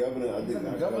he's a governor. I think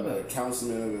not governor, a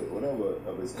councilman, whatever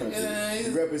of his country. Yeah, he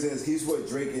represents. He's what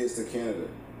Drake is to Canada.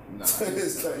 Nah,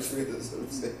 his country is what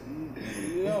I'm saying.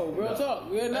 Yo, real talk.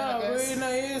 Yeah,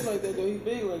 he is like that though. He's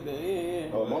big like that.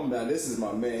 Yeah. Oh, now this is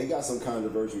my man. He got some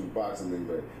controversy with boxing thing,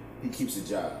 but he keeps a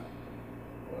job.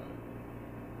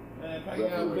 Man,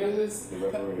 Pacquiao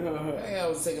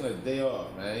was taking a day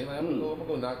off, man. He's like, I'm gonna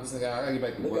go knock this nigga out. I gotta get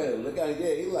back to work. Look at it.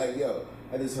 Yeah, he like, yo,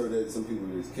 I just heard that some people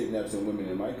just kidnapped some women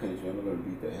in my country. I'm gonna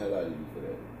beat the hell out of you for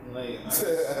that. Like, I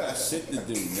got shit to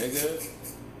do, nigga.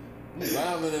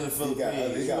 Violent in the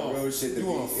Philippines. He got real shit to be. You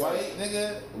want to fight,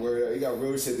 nigga? Where he got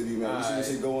real shit to be, man. You see this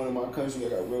shit going in my country? I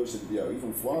got real shit to be out. You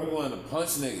from Florida? You want to punch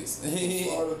niggas?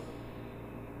 Florida?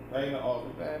 Right in the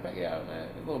office, man. Back it out, man.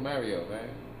 Little Mario, man.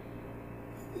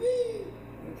 I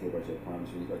don't care about your palm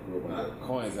trees. I grew up on that.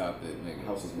 Coins out there, nigga.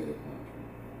 House is made of palm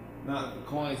trees. Nah,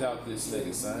 coins out this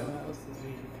nigga, son.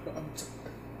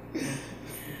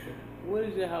 What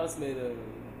is your house made of?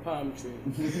 Palm tree.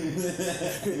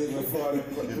 Live in Florida.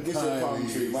 Forget your palm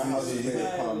tree. My house is made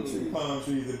of palm trees. Palm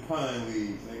trees and pine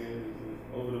leaves, nigga.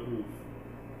 Over the roof.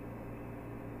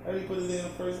 How did he put it in the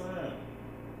first round? Nah,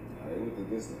 they went the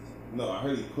distance. No, I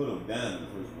heard he put him down in the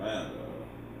first round, though.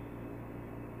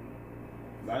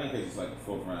 I didn't catch it's like the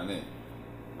fourth round in.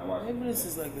 I watched Maybe this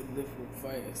is like a different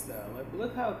fighting style. Like,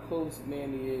 look how close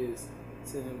Manny is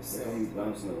to himself. Yeah, he's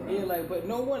bouncing around. Yeah, like, but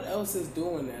no one else is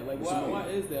doing that. Like, What you mean? why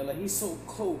is that? Like, he's so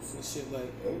close and shit.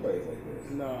 Like, Everybody's like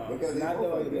this. nah, Look at not the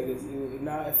like other that. niggas.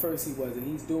 Nah, at first he wasn't.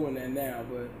 He's doing that now,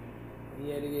 but he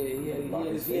had to feel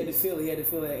it. He had to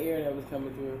feel that air that was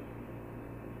coming through.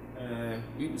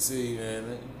 You can see,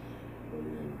 man. Oh,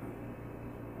 yeah.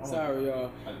 Sorry,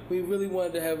 y'all. We really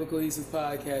wanted to have a cohesive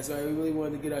podcast, right? We really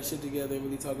wanted to get our shit together and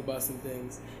really talk about some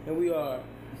things, and we are.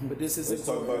 But this is Let's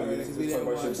talk about right? let's 'Cause we talk didn't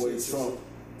about your watch boy this. Trump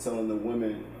telling the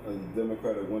women,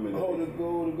 Democratic women. Oh, to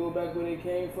go back where they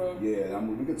came from. Yeah,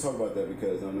 we can talk about that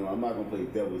because I'm not gonna play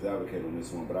devil's advocate on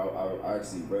this one, but I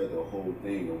actually read the whole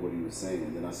thing of what he was saying,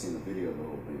 and then I seen the video of the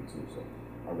whole thing too. So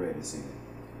I read and seen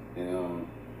it, and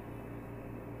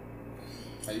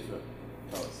How you feel?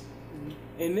 Tell us.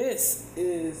 And this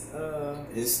is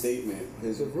his statement,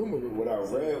 the rumor. What I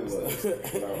read was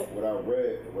what I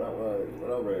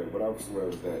read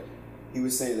was that he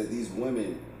was saying that these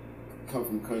women come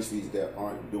from countries that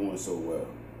aren't doing so well.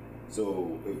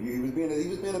 So if he was being a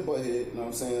butthead, you know what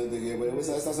I'm saying? But that's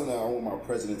not something that I want my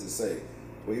president to say.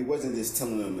 But he wasn't just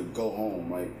telling them to go home.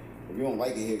 Like, if you don't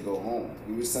like it here, go home.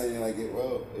 He was saying like,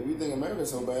 well, if you think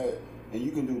America's so bad and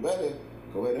you can do better,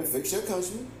 go ahead and fix your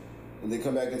country, and then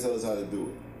come back and tell us how to do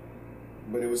it.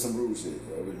 But it was some rude shit.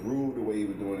 It was rude the way he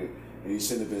was doing it, and he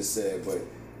shouldn't have been said. But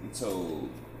He told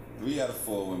 3 out of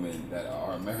 4 women that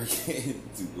are American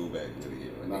to go back to the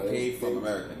year. Like, they came from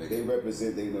America. They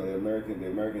represent,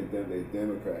 they're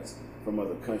Democrats from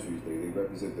other countries. They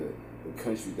represent the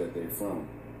country that they're from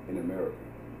in America.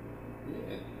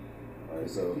 Yeah. All right,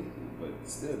 so. But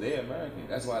still, they're American.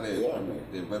 That's why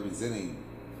they're representing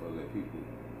for their people.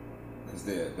 Because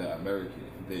they're American.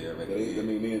 They're already. I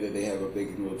mean, meaning that they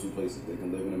can go 2 places. They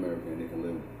can live in America and they can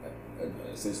live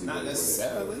essentially. Not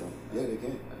necessarily. Yeah, they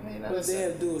can. I mean, But they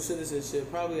have dual citizenship,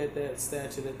 probably at that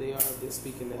stature that they are. They're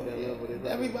speaking at that level.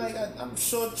 Everybody got. I'm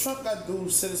sure Trump got dual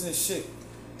citizenship.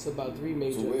 It's about 3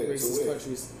 major To where? racist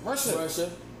countries.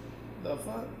 Russia. The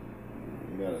fuck?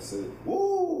 You got a citizen.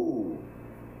 Woo!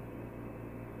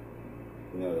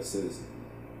 You're not a citizen.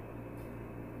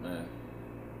 Man.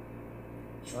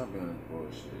 Trump been on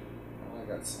bullshit. I ain't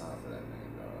got time for that nigga,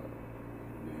 dog.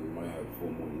 Yeah, we might have 4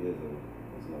 more years though.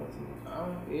 That's a lot of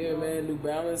time. Yeah, man. New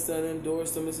Balance done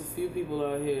endorsed them. There's a few people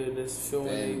out here that's showing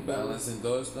New New Balance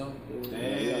endorsed them?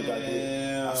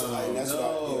 Damn.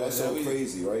 That's so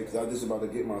crazy, right? Because I was just about to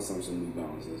get my son some New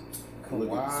Balances.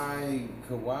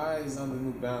 Kawhi is under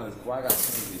New Balance. Kawhi got to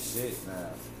change his shit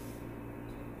now.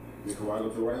 Did Kawhi go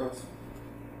to the White House?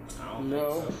 I don't think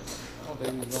so. I don't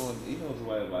think he's going. He knows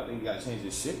what. I think he got to change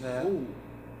his shit now. Ooh.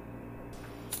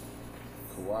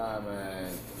 Kawhi,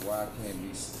 man, Kawhi can't be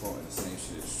supporting the same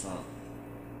shit as Trump,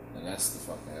 and that's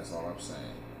all I'm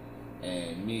saying.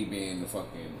 And me being the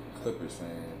fucking Clippers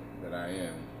fan that I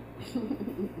am,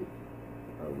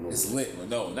 it's lit.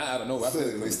 No, not I don't know. I feel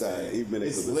like it's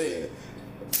lit.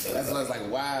 That's why I was like,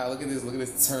 wow, look at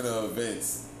this turn of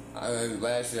events.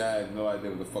 Last year I had no idea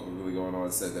what the fuck was really going on.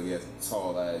 It said that we had some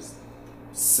tall ass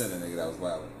center nigga that was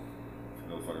wild for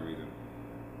no fucking reason.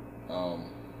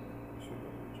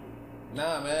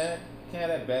 Nah, man.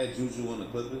 Can't have that bad juju on the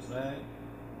Clippers, man.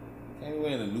 Can't be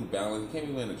wearing the New Balance. Can't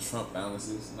be wearing the Trump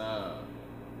balances. Nah.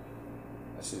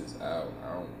 That shit is out.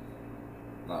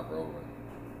 Not rolling.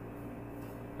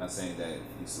 Not saying that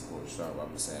he supports Trump.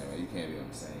 I'm just saying, man, you can't be on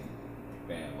the same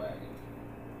bandwagon.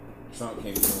 Trump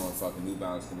can't be doing fucking New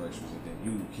Balance commercials, and then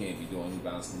you can't be doing New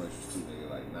Balance commercials too, nigga.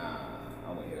 Like, nah, I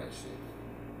don't want to hear that shit.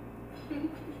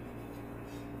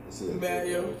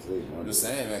 Mario. I'm just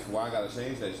saying, man, Kawhi gotta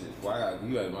change that shit. You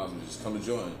might as well just come and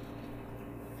join.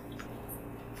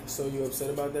 So you upset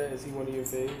about that? Is he one of your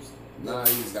faves? Nah,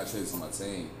 he just got traded to my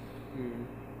team.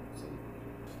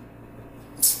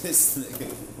 This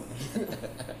nigga.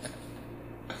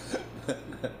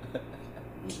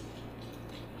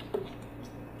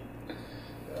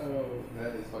 Oh,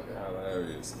 that is fucking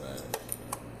hilarious, man.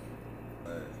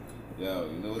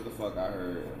 what the fuck I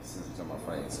heard since we talking about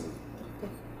fighting too.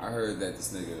 I heard that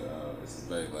this nigga, this is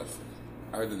very left.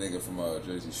 I heard the nigga from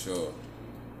Jersey Shore,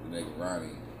 the nigga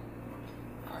Ronnie.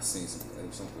 I seen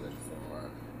something from Ronnie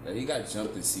that he got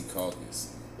jumped in Sea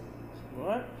Caucus.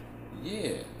 What?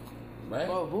 Yeah, right.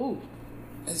 Oh, who?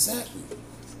 Exactly.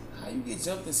 How you get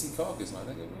jumped in Sea Caucus, my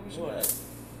nigga? Where was you What? at?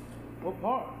 What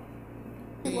part?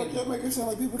 Like y'all make it sound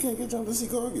like people can't get jumped to see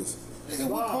Cargus. Nigga,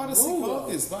 what part of Sea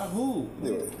Caucus? By who?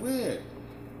 Yeah. Where?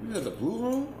 You at the Blue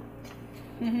Room?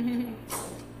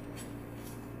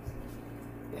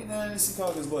 Ain't nothing in Sea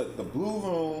Caucus but the Blue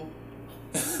Room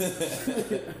and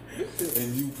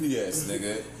UPS,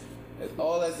 nigga. That's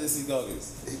all that's in Sea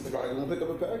Caucus. He's probably gonna pick up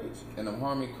a package. And them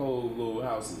Harmony Cove little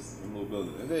houses, them little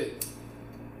buildings. That's it.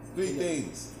 Three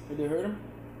things. Did they hurt him?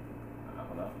 I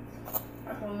don't know.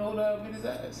 I don't know that beat his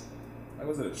ass. Like,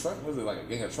 was it a truck? Was it like a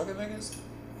gang of trucker niggas?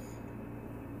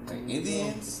 Like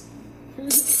Indians?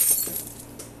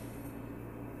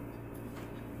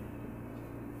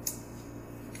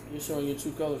 You're showing your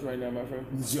true colors right now, my friend.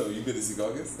 Yo, you been to Sea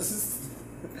Caucus?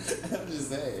 I'm just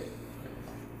saying.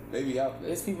 Maybe out there.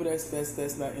 There's people that's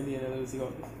not Indian that live in Sea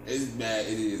Caucus. It's mad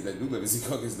idiots that do live in Sea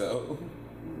Caucus though.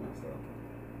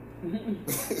 It's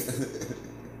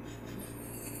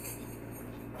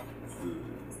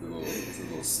a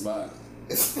little spot.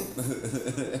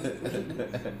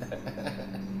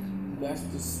 That's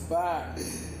the spot.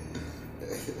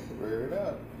 Word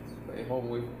up. Stay home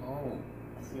away from home.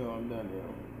 Yo, I'm done, yo.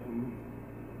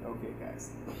 Okay, guys.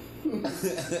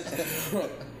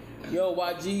 Yo,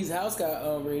 YG's house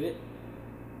got raided.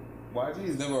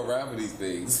 YG's never around for these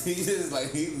things. He just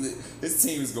like his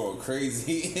team is going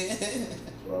crazy.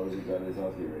 Why was he got his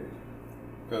house get raided?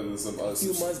 Because of some A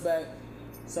few months back,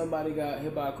 somebody got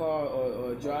hit by a car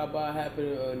or a drive-by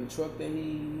happened in the truck that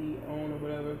he owned or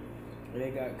whatever, and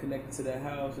they got connected to that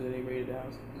house and then they raided the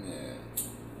house. Yeah.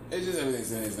 It's just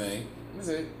everything's in his name. That's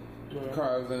it. Yeah.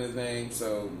 Car was in his name,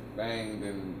 so bang,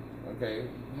 then okay,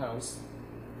 house.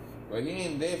 But he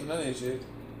ain't there for none of this shit.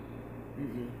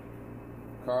 Mm-mm.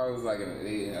 Car was like, I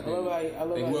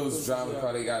think whoever was driving the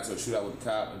car, they got into a shootout with the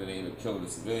cop, and then they ended up killing the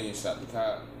civilian, shot the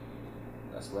cop.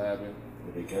 That's what happened.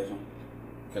 Did they catch him?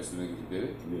 Catch the niggas who did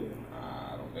it? Yeah. I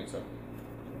don't think so.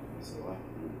 So what?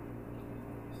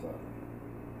 Stop.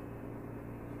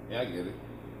 Yeah, I get it.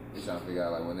 They trying to figure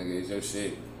out like, well, nigga, it's your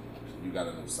shit. You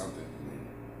gotta know something.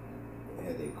 They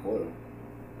had they caught him.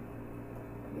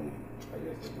 Then I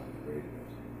guess they might be raided.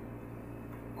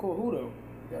 Cool, who though?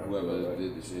 Yeah, Whoever right.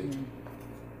 did the shit. Mm-hmm.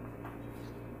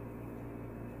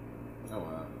 Oh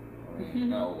wow. I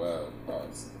mean, oh well.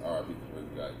 R.I.P. people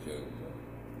got killed.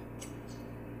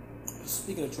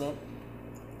 Speaking of Trump,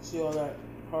 see all that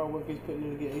hard work he's putting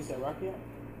in to get ASAP Rocky out?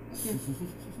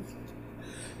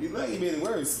 You know he made it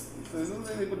worse. As soon as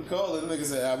they put the call in, the nigga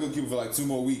said, I'm gonna keep it for like 2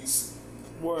 more weeks.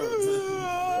 Word.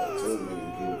 2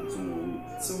 more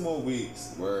weeks. 2 more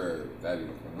weeks. Word. That'd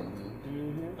be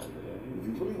Mm-hmm. If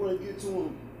you really want to get to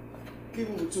him, keep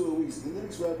him for 2 weeks. The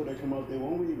next rapper that come out there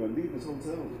won't even leave his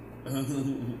hotel.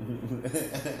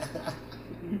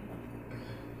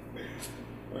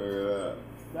 Word up.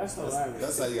 That's hilarious.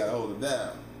 That's how you gotta hold it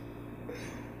down.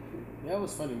 That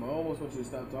was funny, man. I almost want you to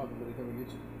stop talking, but they come and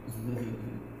get you.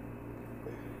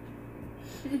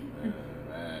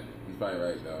 Man, he's probably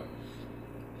right though.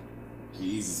 He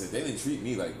easy said they didn't treat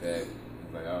me like that.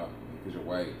 He's like, oh, because you're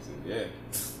white. I said, yeah.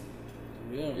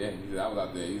 Yeah. Yeah, he said I was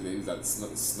out there. He said he was out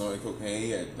snorting cocaine.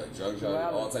 He had like drug charges,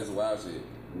 Wow. all types of wild shit.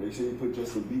 Make sure you put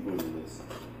Justin Bieber on the list.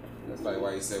 That's probably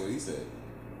why he said what he said.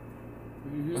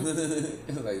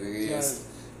 Mm-hmm. Like nigga, yes.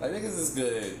 Like niggas is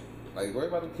good. Like worry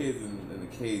about the kids in the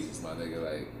cages, my nigga.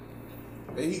 Like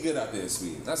he good out there in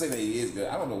Sweden. Not saying that he is good.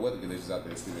 I don't know what the conditions out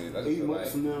there in Sweden is. I just 8 feel months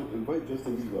like, from now, invite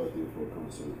Justin Bieber out there for a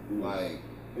concert. You know, like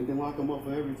and then lock him up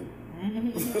for everything.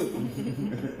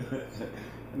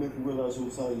 Make him realize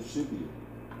whose side he should be.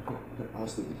 I'll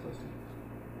still be president.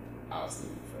 I'll still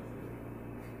be president.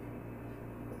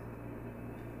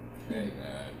 Hey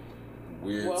man,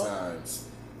 weird times.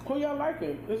 Who y'all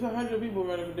liking? There's 100 people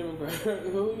running for Democrat.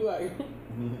 Who you like? I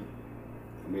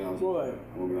mean, Boy,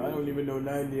 I don't even know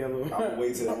 90 of them. I'm gonna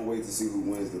wait to see who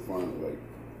wins the final.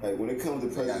 Like when it comes to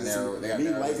presidency, me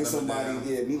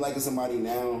liking somebody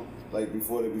now, like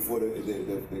before the final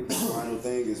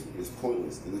thing is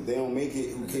pointless. If they don't make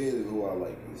it, who cares who I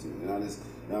like? And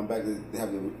now I'm back to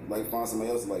having to like find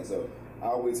somebody else to like. So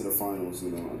I'll wait to the finals,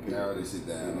 you know. Narrow this shit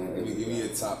down. Give me a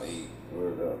top 8.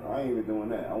 Word up. I ain't even doing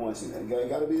that. I want to see that. It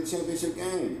gotta be a championship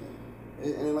game.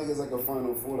 And like it's like a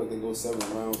final 4, like they go 7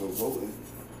 rounds of voting. You know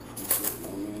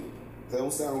what I mean? That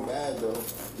don't sound bad though.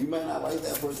 You might not like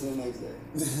that person the next day.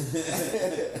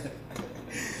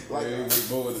 Like, everybody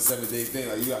go with the 7-day thing.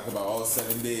 Like, you got to come out all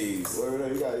 7 days. well, no,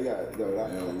 you got.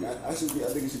 I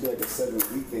think it should be like a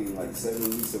 7-week thing, like 7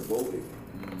 weeks of voting.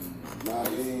 Nah, I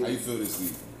mean, How you feel this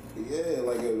week? yeah,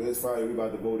 like this Friday we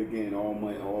about to vote again all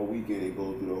month, all weekend. They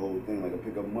go through the whole thing. Like a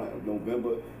pick a month.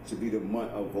 November should be the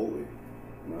month of voting.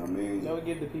 You know what I mean? Don't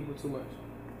give the people too much.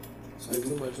 Like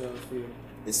too much freedom.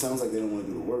 It sounds like they don't want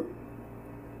to do the work.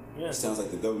 Yeah. It sounds like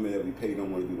the government that we pay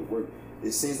don't want to do the work.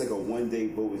 It seems like a one-day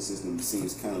voting system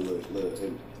seems kind of little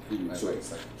premature.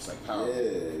 It's like power.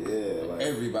 Yeah. Like,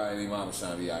 everybody and their mama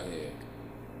trying to be out here.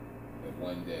 Like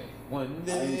one day.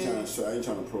 I ain't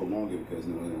trying to prolong it because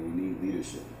we need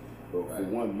leadership. But for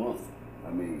 1 month,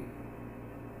 I mean,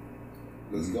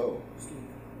 let's go.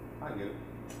 I get it.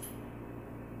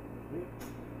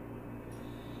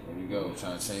 There you go,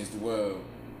 trying to change the world.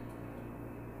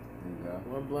 There you go.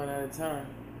 One blunt at a time.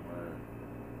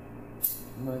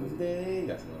 Monday.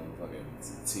 That's what I'm fucking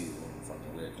tease on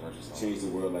fucking weird commercial song. Change the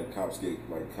world like cops get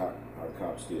how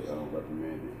cops get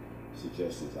reprimanded.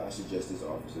 Suggestions. I suggest this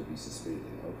officer be suspended.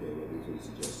 Okay, well, these are the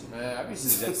suggestions. Man, I be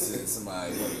suggesting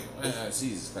somebody. Man,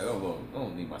 Jesus Christ,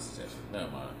 don't need my suggestion.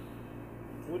 Never mind.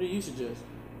 What do you suggest?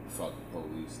 Fuck the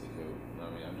police, they kill. You know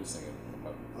what I mean? I'm just thinking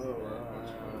about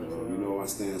You know my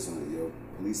stance on it, yo.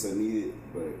 Police are needed,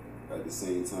 but at the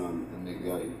same time,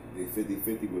 they 50-50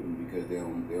 with them because they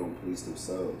don't police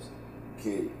themselves. You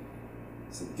can't.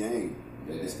 It's a gang.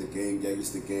 Yeah. It's the gang. Yeah, it's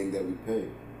the gang that we pay.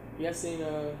 Y'all seen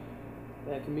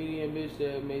that comedian bitch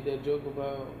that made that joke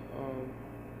about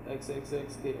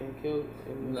XXX getting killed?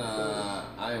 Nah,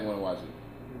 I didn't want to watch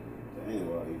it. Damn,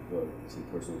 well, you felt some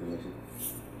personal connection.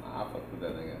 I fuck with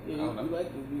that nigga. Yeah, I don't know. you like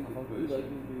this dude. I fuck with You this like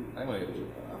shit. this dude. I ain't gonna hear the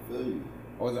joke. I feel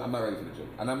you. I'm not ready for the joke.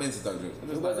 And I'm into dark jokes.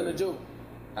 It wasn't a joke.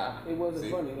 Ah, It wasn't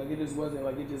see? funny. Like it just wasn't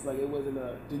like it just like it wasn't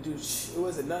a it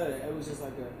wasn't none of that. It was just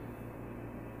like a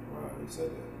Wow, you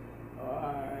said that.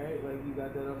 alright, like you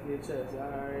got that off your chest,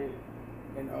 alright.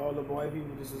 And all the white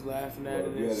people just was laughing at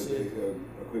Well, it you and had shit.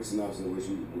 a quick synopsis of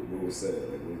what was said.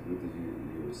 Like, what did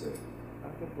you say? I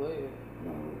can play it.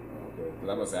 No, okay. But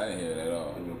I must say, I didn't hear it at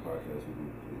all. I know podcast we do.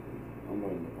 I'm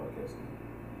not in the podcast.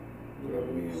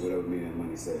 Whatever me and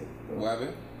money say. What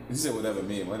happened? You said whatever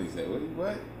me and money said.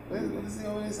 What does he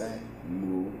always say?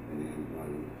 Move and then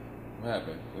money. What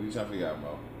happened? What are you trying to figure out,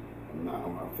 Mo?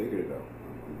 I figured it out.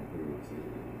 I'm pretty much figured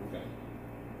it out. Okay.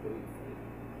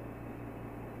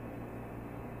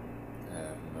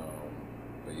 No.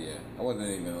 But yeah, I wasn't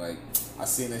even like, I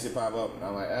seen that shit pop up and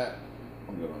I'm like,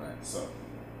 I'm good on that. So,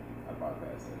 I bypassed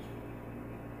that shit.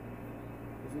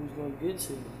 If he was gonna get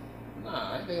to you.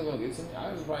 Nah, I didn't think it was gonna get to me.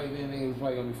 I just probably didn't think it was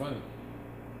probably gonna be funny.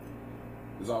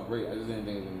 It was all great. I just didn't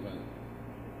think it was gonna be funny.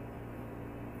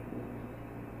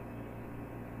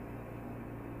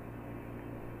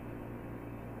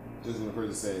 Just when the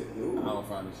person said, I don't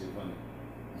find this shit funny.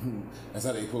 That's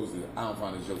how they posted it. I don't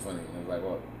find this joke funny. And it was like,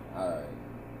 well, alright. I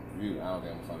don't think I'm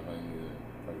gonna find it funny either.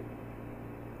 Fuck it.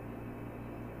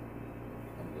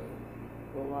 I'm good.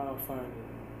 Well, I'll find it.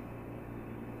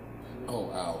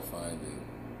 Oh, I'll find it.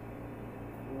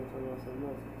 You want to talk about something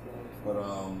else? But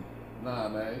nah,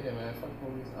 man, yeah, man, fuck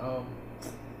police.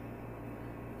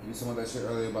 You saw that shit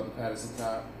earlier about the Patterson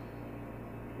cop.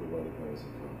 What about the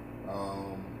Patterson cop?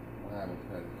 What happened with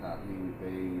the Patterson cop?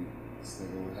 This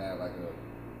nigga would have like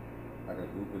a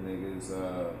group of niggas.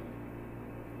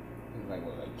 He was like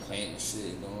planting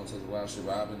shit, going to the wild shit,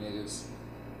 robbing niggas.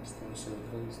 That's the shit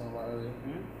the police talking about earlier.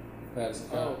 Patterson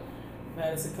cop.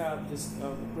 Patterson cop just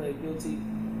pled guilty,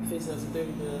 facing up to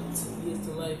 30 years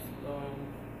to life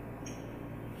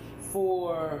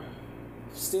for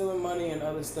stealing money and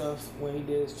other stuff when he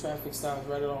did his traffic stops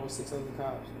right along with 6 other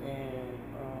cops and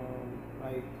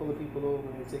like pulling people over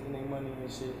and taking their money and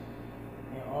shit.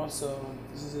 And also,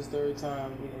 this is his 3rd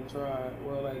time getting tried.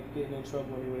 Well, like getting in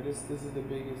trouble anyway. This is the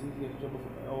biggest. He's getting in trouble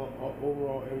for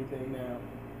overall everything now.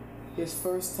 His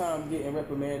first time getting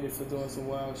reprimanded for doing some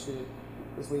wild shit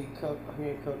was when he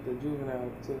handcuffed the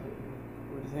juvenile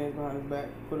with his hands behind his back,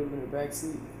 put him in the back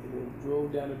seat, and then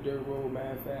drove down the dirt road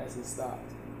mad fast and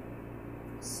stopped.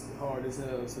 It's hard as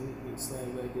hell, so he could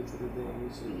slam back into the thing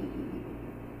and shit.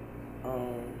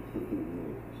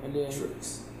 And then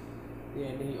Tricks. yeah,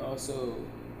 and then he also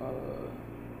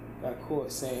got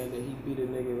caught saying that he beat a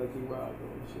nigga like he robbed him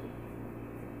and shit.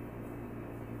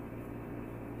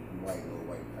 White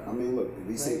cop. I mean, look, if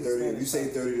he say 30, if you say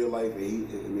 30 to life,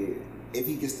 and if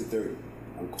he gets to 30,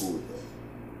 I'm cool with that.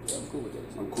 Yeah, I'm cool with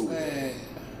that. I'm cool with that. Man,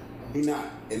 He not,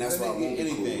 and that's why I won't be cool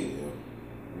with anything. him.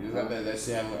 You just got that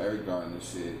shit happened with Eric Garner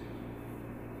shit.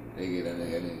 They get that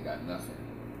nigga got nothing.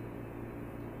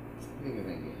 Niggas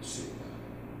ain't getting shit,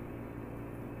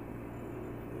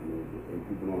 man. and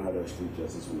people don't have that street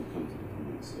justice when it comes to the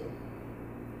police. So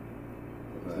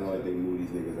it's not like they move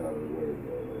these niggas out of the way,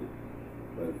 bro.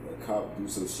 Like a cop do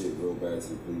some shit real bad to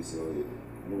the police, so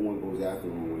no one goes after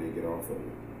them when they get off of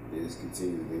it. They just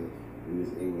continue. They're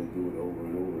just able to do it over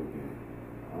and over again.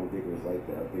 I don't think it was like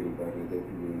that. I think back in the day,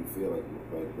 people didn't feel like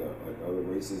that. Like other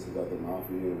races who got the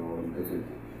mafia and all them different.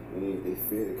 And they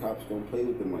fear the cops don't play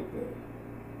with them like that.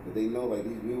 But they know, like,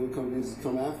 these people come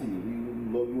after you. We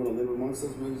love you, want to live amongst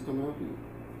us, man, just come after you.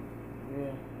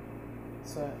 Yeah.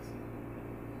 It's facts.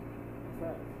 It's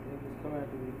facts. They just come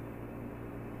after you.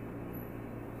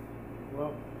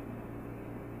 Well,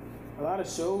 a lot of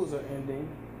shows are ending.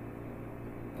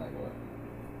 Like what?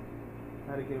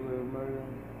 How to Get Away with Murder,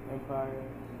 Empire.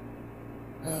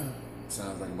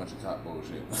 Sounds like a bunch of cop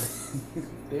bullshit.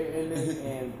 They're ending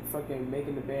and fucking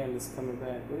Making the Band is coming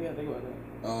back. What do you think about that?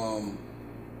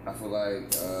 I feel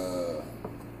like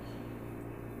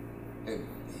if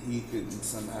he could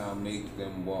somehow make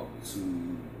them walk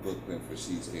to Brooklyn for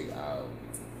Cheesecake, I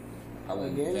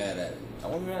wouldn't be mad at it. I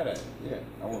wouldn't be mad at it. Yeah,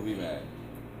 I wouldn't be mad.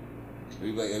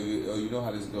 Be like, you know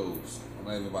how this goes. I'm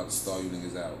not even about to stall you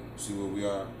niggas out. See where we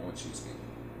are? I want Cheesecake.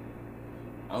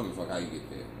 I don't give a fuck how you get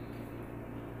there.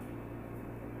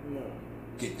 No.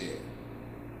 Get there.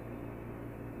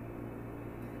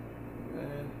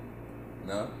 Man.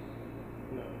 No?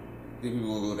 No. Think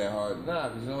people gonna go that hard? Nah,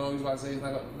 because you know what I was about to say? It's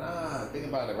not gonna, nah, think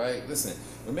about it, right? Listen,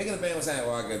 when Making the Band was saying,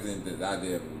 well, I guess the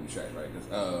idea of it would be trash, right? Because,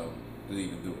 didn't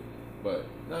even do it. But,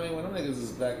 you know what I mean? When them niggas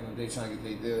was back in the day trying to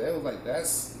get their deal, it was like,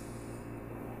 that's...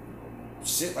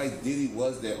 Shit like Diddy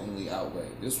was their only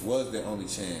outlet. This was their only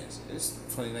chance. It's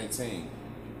 2019.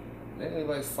 They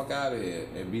like, fuck out of here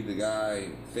and be the guy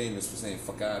famous for saying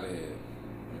fuck out of here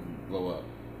and blow up.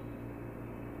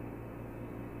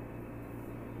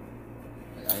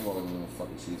 Like, I ain't walking with no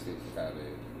fucking cheesecake, fuck out of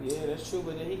here. Yeah, that's true,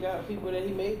 but then he got people that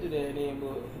he made do that then,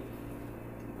 but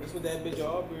that's what that bitch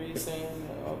Aubrey is saying.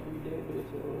 Aubrey did it.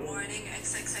 Warning,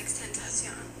 XXX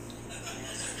Tentacion.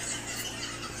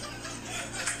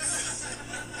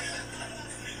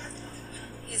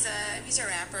 He's a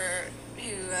rapper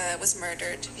who was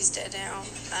murdered. He's dead now.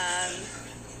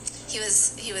 He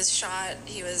was shot.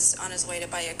 He was on his way to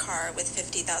buy a car with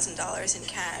 $50,000 in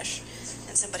cash,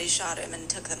 and somebody shot him and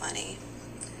took the money,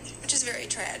 which is very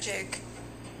tragic.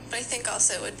 But I think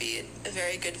also it would be a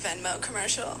very good Venmo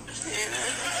commercial. You know?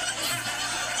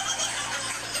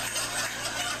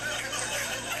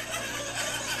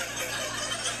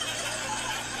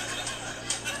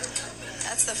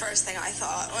 That's the first thing I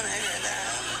thought when I heard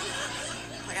that.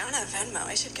 Like, I don't have Venmo.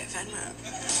 I should get Venmo.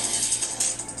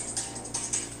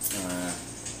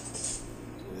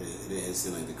 It didn't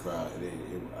seem like the crowd. I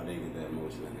didn't get that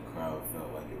emotion. Like the crowd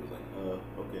felt like it was like,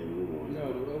 okay, move on. No,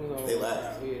 it was all they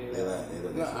laughed. Yeah, They laughed.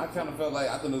 No, I kind of felt like,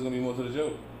 I thought there was going to be more to the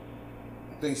joke.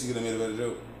 I think she could have made a better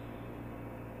joke.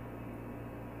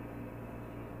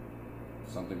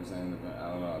 Some people saying, I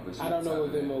don't know. I don't know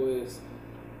what Venmo is.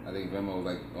 I think Venmo was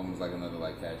like almost like another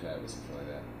like Cash App or something like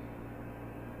that.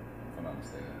 If I'm not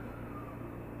mistaken.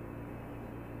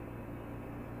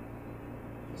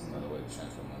 It's another way to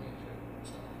transfer money and shit.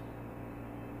 So.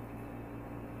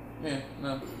 Yeah,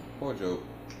 no, poor joke.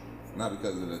 Not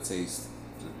because of the taste,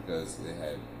 just because it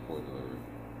had poor delivery.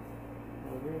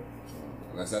 Okay. So,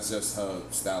 unless that's just her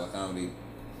style of comedy,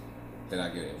 then I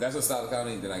get it. If that's her style of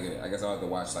comedy, then I get it. I guess I'll have to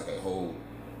watch like a whole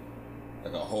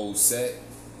set,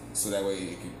 so that way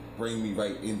it can bring me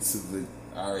right into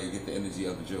I already get the energy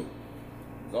of the joke.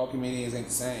 All comedians ain't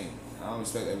the same. I don't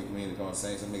expect every comedian to come on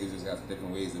same. Some niggas just got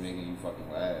different ways of making you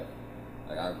fucking laugh.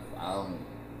 Like I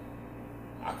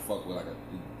fuck with like a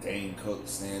Dane Cook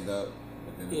stand up,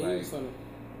 but then Yeah, like he was funny.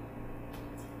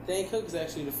 Dane Cook is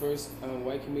actually the first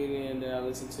white comedian that I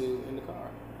listened to in the car.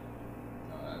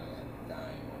 no,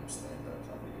 I ain't want to stand up.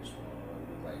 So I think it's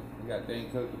like you got Dane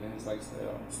Cook, but then it's like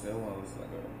still one was like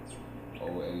a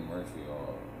old Eddie Murphy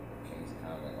or Kings of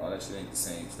Comedy. Like all that shit ain't the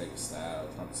same type of style.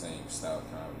 It's not the same style of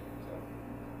comedy.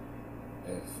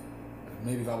 So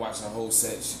maybe if I watch the whole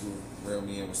set, she could reel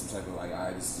me in with some type of like,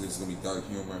 alright, this is gonna be dark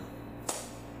humor. I'm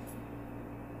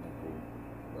cool,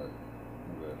 but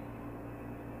I'm good.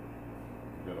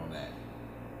 Good on that.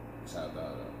 Shout out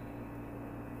though.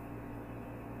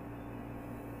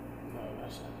 No,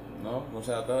 not shot. No, no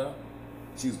shout out to her.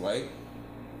 She's white. Of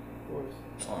course.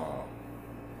 Oh.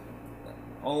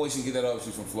 Only way she can get that up,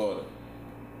 she's from Florida.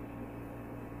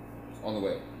 Only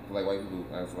way. For like white people,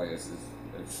 I feel like it's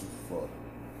she's from Florida.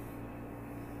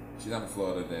 She's not from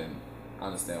Florida, then I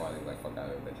understand why they like fuck out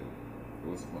of that joke.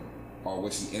 Or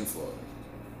was she in Florida?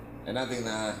 And I think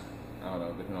I don't know,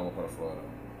 depending on what part of Florida.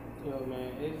 Yo,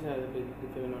 man, it just had to be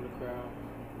depending on the crowd.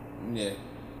 Yeah.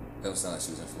 Don't sound like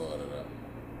she was in Florida though.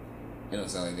 It don't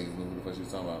sound like niggas knew who the fuck she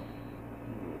was talking about.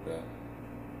 With that.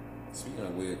 Speaking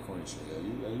of weird corny shit, yo,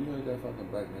 you heard that fucking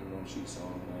Black Nigga Don't Cheat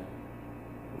song, man?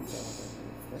 What you talking about?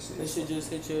 That should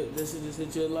just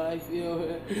hit your life,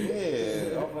 yo.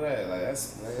 Yeah, off of that, like that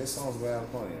song's wild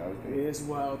corny. Yeah, it's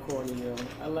wild corny, yo.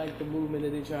 I like the movement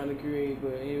that they're trying to create,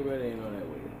 but everybody ain't on that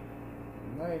way.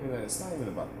 It's not even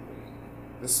about the way.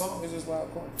 The song is just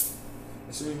wild corny.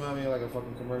 It should remind me of like a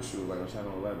fucking commercial, like on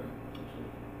Channel 11.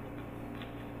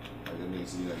 Like it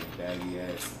makes you like a baggy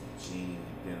ass jean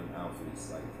denim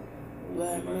outfits, like fucking old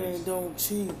Black men don't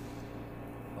cheat.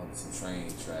 On some train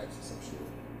tracks or some shit.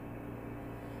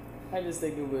 I just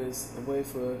think it was a way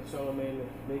for Charlamagne to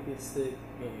make it stick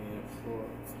and for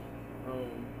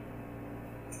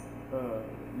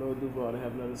Lil Duval to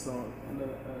have another song,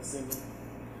 another single.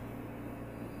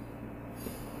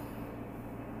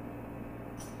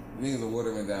 Niggas are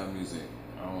watering down music.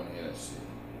 I don't want to hear that shit.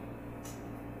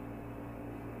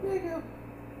 Nigga.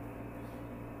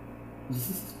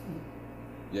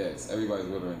 Yes, everybody's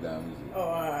watering down music. Oh,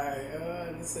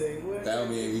 alright. Just say what? That don't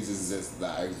mean we just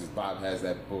bypass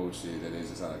that bullshit that they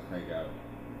just trying to crank out.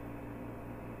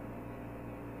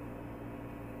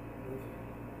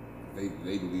 They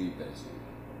believe that shit.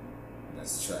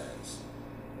 That's trash.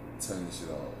 Turn the shit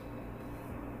off.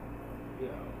 Yo.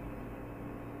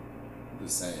 I'm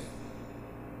just saying.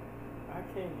 I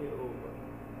can't get over it.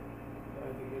 I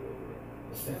can get over it.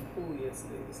 But that pool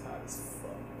yesterday was hot as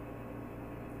fuck.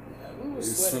 We were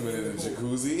swimming in a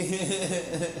jacuzzi.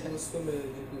 We were swimming in a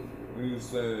jacuzzi. We were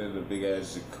swimming in a big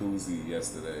ass jacuzzi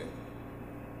yesterday.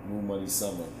 Moon Money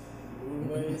Summer. Moon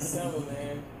Money Summer,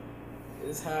 man.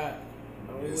 It's hot.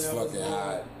 It's fucking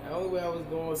hot. The only way I was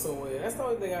going somewhere. That's the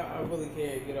only thing I really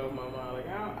can't get off my mind. Like,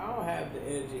 I don't have the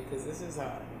energy because this is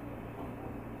hot.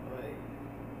 Like,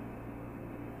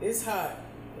 it's hot,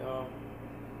 y'all.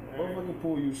 What fucking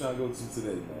pool you trying to go to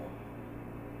today, man?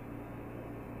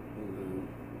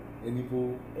 Any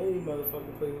pool? Any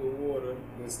motherfucking place with water.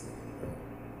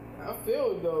 I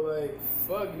feel though, like,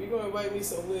 fuck, if you gonna invite me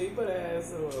somewhere, you better have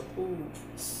some pool.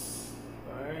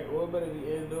 Alright? Or it better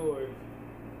be indoors.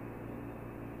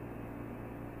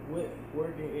 With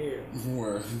working air.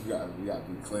 Word, you gotta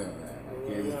be clear on that. Like,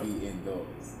 can't just be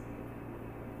indoors.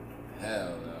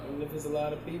 Hell no. And if there's a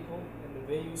lot of people and the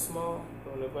venue's small,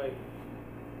 don't invite me.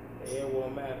 The air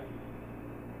won't matter.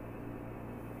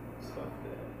 Fuck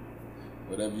that.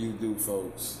 Whatever you do,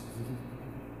 folks.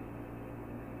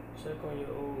 Check on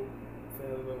your old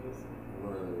family members.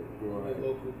 Word. Your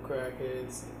local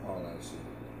crackheads. All that shit.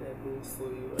 That boost for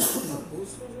you.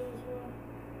 Boosters in this world?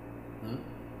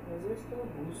 Is there still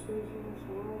boosters in this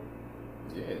world?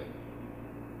 Yeah.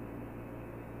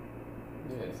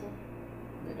 Yeah. So?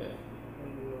 Yeah. What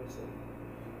do you want to say?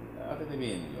 I think they be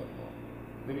in New York more.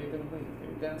 They be in different places. They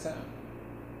be downtown.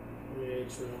 Yeah,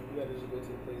 true. You gotta just go to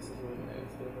the places where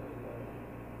it's still like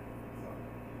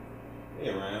They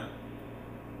around.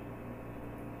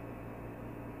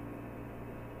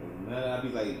 Man, I be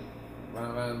like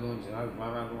running around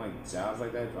doing like jobs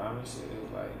like that, driving shit. It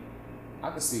was like I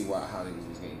could see how niggas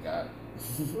was getting got.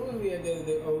 What was we at the other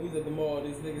day? Oh, we was at the mall.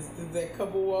 These niggas, did that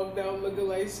couple walked out looking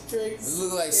like straight It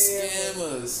looked like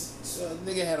scammers. So,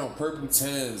 nigga had on purple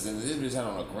Timbs and this bitch had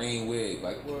on a green wig.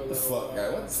 Like, what the fuck, guy?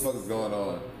 What the fuck is going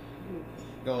on?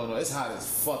 It's hot as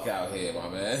fuck out here, my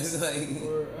man. It's like,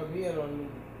 we had on.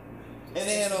 And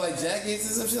they had on like jackets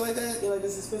and some shit like that. Yeah, like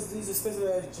these expensive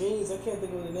ass jeans. I can't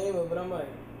think of the name of it, but I'm like,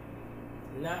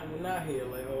 not here.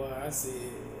 Like, oh, I see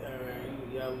it. All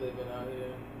right, y'all living out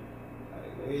here.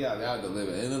 Y'all either live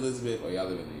in Elizabeth or y'all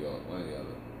live in New York. One or the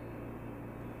other.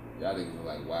 Y'all niggas are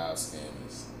like wild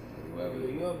scammers.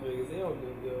 New York niggas, they don't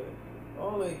give good.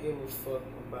 All they give a fuck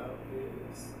about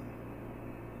is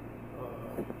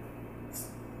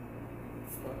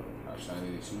how shiny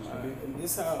their shoes can be. And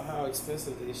this how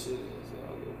expensive this shit is. They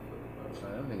don't give a fuck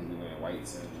about Them niggas be wearing white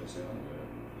Timbs and shit.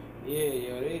 Yeah,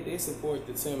 yo, they support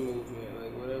the Tim movement.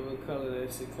 Like whatever color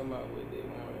that shit come out with, they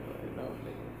want it. Like no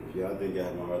nigga. If y'all think y'all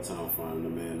having a hard time finding a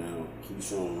man now, keep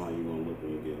showing them how you gonna look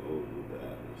when you get old with the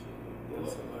app and shit.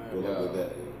 Good luck with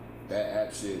that. That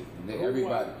app shit.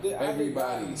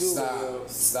 Everybody,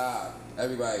 stop.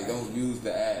 Everybody, don't use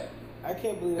the app. I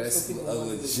can't believe that's a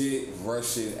legit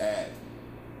Russian app.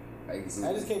 Like,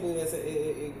 I just can't believe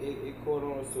it caught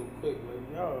on so quick.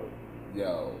 Like,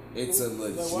 yo, it's a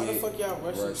legit like, why the fuck y'all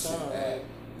Russian time, app. like?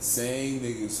 Same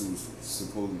niggas who's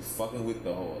supposed to be fucking with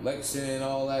the whole election and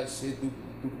all that shit.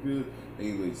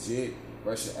 They legit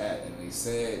Russia at, and they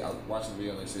said, I was watching a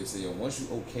video on that shit, they said, yo, once you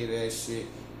okay that shit,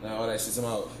 and all that shit,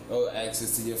 somehow,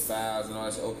 access to your files and all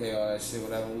that shit, okay, all that shit,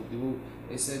 whatever, whoop-de-whoop.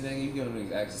 They said, nigga, you give them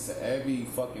niggas access to every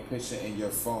fucking picture in your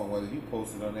phone, whether you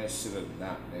posted on that shit or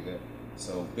not, nigga.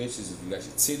 So, bitches, if you got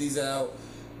your titties out,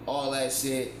 all that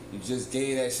shit, you just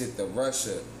gave that shit to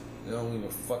Russia. It don't even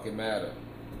fucking matter.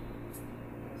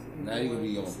 Now you gonna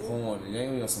be on porn. You ain't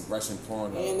gonna be on some Russian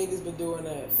porn. And niggas been doing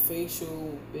that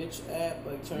facial bitch app,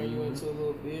 like turn you into a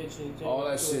little bitch and all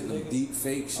that shit, the deep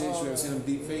fake shit. You ever seen them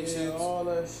deep fake shit? All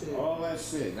that shit. All that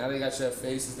shit. Now they got your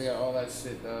faces. They got all that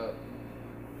shit, dog.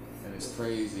 And it's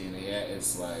crazy. And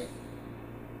it's like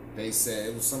they said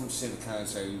it was some shit in the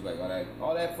contract. You like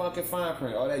all that fucking fine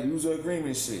print, all that user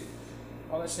agreement shit.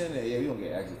 All that shit in there, yeah, we don't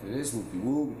get access to this,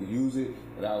 whoop-de-whoop, we can use it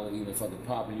without even fucking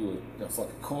popping you a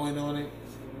fucking coin on it.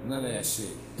 None of that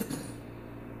shit.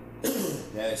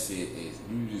 That shit is,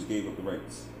 you just gave up the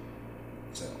rights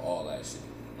to all that shit.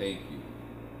 Thank you.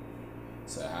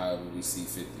 So however we see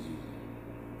fit to use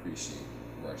it. Appreciate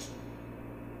Russia.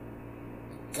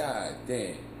 God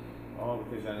damn. All the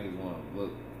pictures y'all niggas want to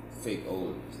look fake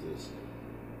old.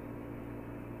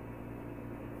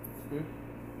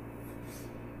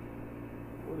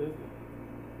 What is it?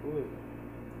 Who is it?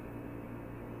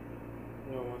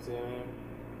 You don't want to say her name?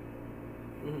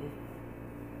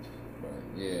 But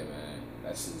yeah, man,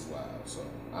 that shit is wild. So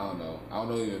I don't know. I don't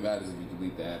know if it matters if you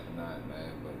delete the app or not,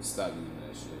 man. But stop using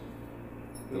that shit.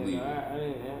 Delete it. I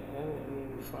didn't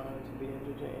even find it to be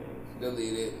entertaining.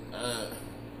 Delete it.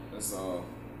 That's all.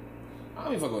 I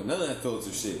don't even fuck with none of that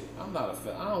filter shit. I'm not a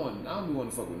I don't be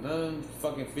wanting to fuck with none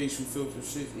fucking facial filter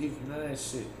shit. Even none of that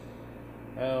shit.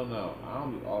 Hell no. I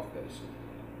don't be off that shit.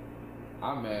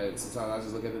 I'm mad. Sometimes I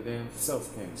just look at the damn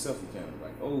selfie camera.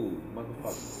 Like, oh,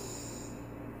 motherfucker.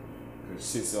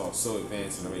 Cause shit's all so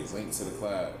advanced and it's linked to the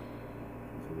cloud.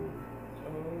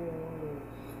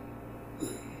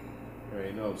 There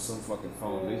ain't no some fucking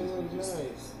phone. They just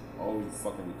nice. always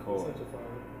fucking record. Such a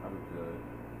phone. I'm good.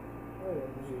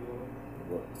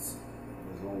 What? What's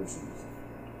wrong with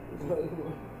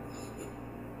you?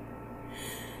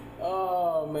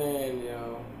 Oh man,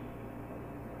 yo.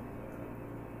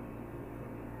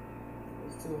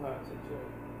 It's too hot to drink.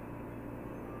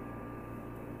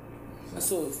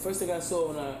 So first thing I saw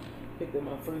when I picked up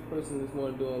my first person this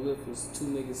morning doing Lyft was two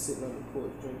niggas sitting on the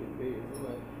porch drinking beer. I'm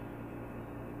like,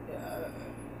 yeah.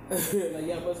 Like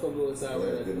y'all must go outside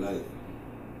right now. Good night.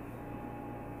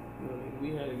 You know, we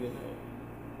had a good night.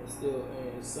 And still,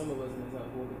 and some of us in this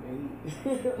house woke up and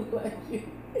eat. Like,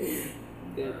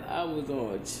 and I was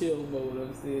on chill mode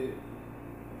upstairs.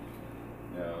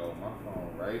 Yo, my phone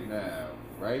right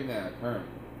now,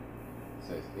 currently,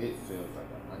 says it feels like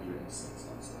 106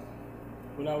 outside.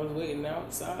 When I was waiting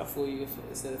outside for you, it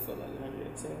said it felt like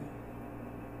 110.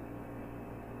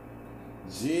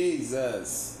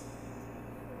 Jesus.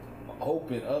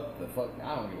 Open up the fuck.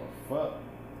 I don't give a fuck.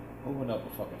 Open up a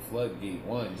fucking floodgate.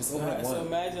 One. Just open up one. So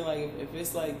imagine like if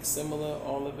it's like similar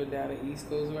all up and down the East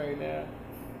Coast right now,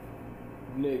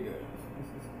 nigga.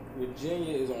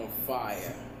 Virginia is on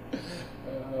fire.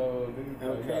 Oh, nigga,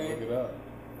 okay. Gotta look it up.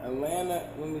 Atlanta,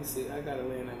 let me see. I got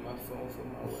Atlanta on my phone for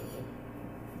my weather.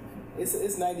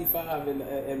 It's 95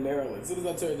 in Maryland. As soon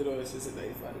as I turned it on, it's just at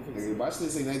 95. Nigga, if I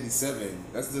should say 97,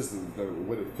 that's just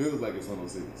what it feels like it's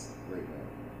 106 right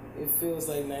now. It feels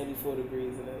like 94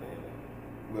 degrees in Atlanta.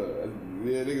 Look,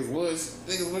 yeah, niggas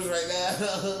wish right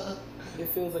now. It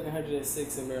feels like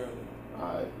 106 in Maryland.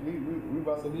 Alright, we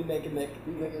about So we neck and neck.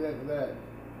 We neck and neck with that.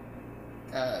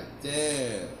 God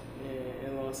damn. Yeah,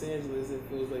 in Los Angeles it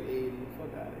feels like 80.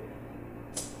 Fuck out of here.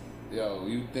 Yo,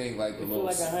 you think like the it little...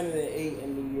 It feels like 108 in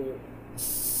New York.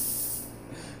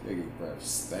 Niggas breath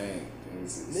stank.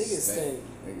 Niggas stink.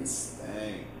 Niggas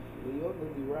stank. New York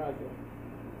would be rocking.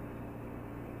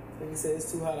 Niggas say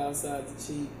it's too hot outside to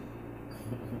cheat.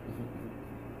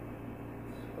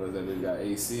 Or that they got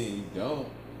AC and you don't.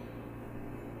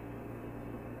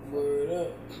 Word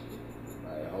up.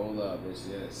 Like, hold up, bitch,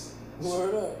 yes.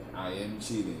 Word up. I am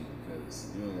cheating because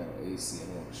you don't got no AC.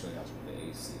 I'm going to show you how to put the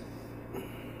AC.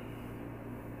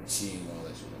 She ain't gonna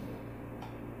let you know.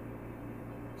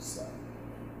 So,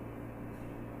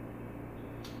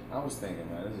 I was thinking,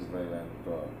 man, this is very random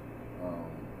thought.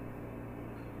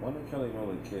 One of Kelly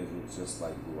Rowland kids look just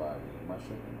like Blue Ivy. Am I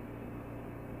tripping?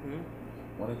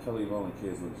 One of Kelly Rowland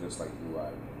kids look just like Blue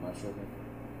Ivy. Am I tripping?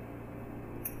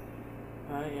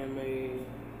 I am a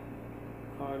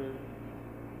Carter.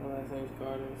 My last name's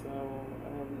Carter, so I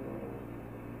have no.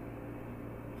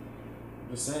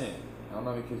 I'm just saying. I don't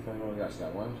know how many kids Kelly Rowland got. She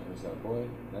got one. She got a boy.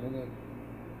 That nigga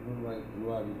look like Blue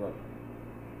Ivy brother.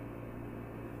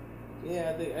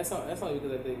 Yeah, I think that's not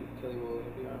because I think Kelly Rowland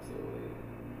and Beyonce are related.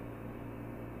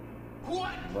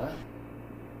 What?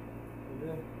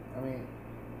 Yeah. I mean,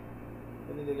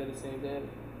 I think they got the same daddy.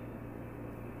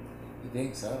 you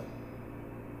think so?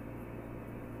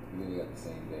 You think they got the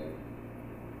same dad?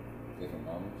 Different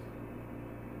mamas?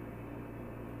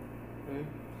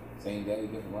 Same daddy,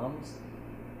 different mamas?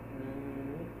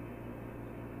 Mm-hmm.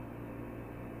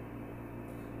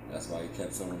 That's why he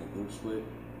kept some in the group split?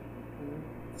 Mm-hmm.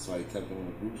 That's why he kept them in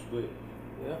the group split?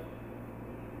 Yeah.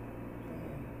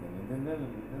 You know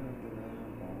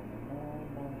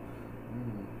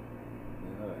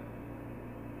that.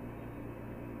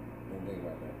 Don't think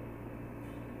about that.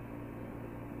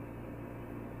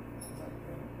 Like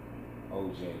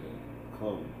OJ and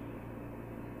Chloe.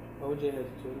 OJ has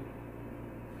children.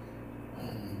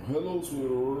 Hello, sweet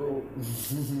world.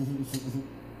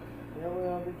 Y'all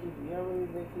really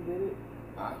think he did it?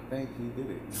 I think he did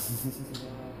it.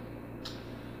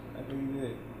 I think he did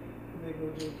it. You think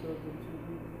OJ killed them two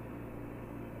people?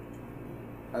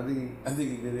 I think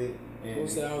he did it. And We'll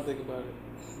say I don't think about it.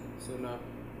 So no.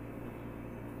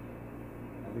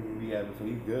 I think he had before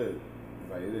he good.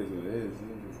 It's like it is what it is. You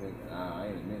just think, I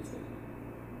ain't meant to.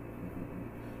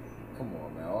 Come on,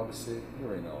 man. All the shit. You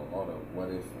already know all the what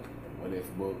if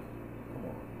book. Come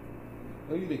on.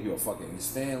 Oh, you think you're a fucking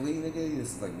Stan Lee, nigga?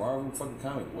 It's like Marvel fucking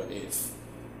comic. What if?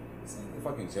 This ain't a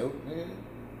fucking joke, nigga.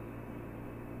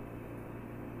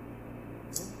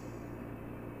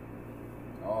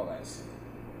 All that shit.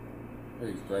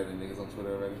 He's threatening niggas on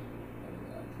Twitter already.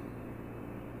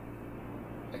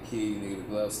 I kid you, nigga, the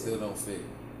gloves still don't fit.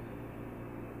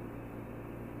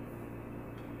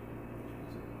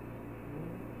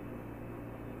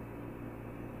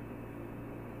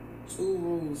 Two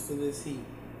rules for this heat.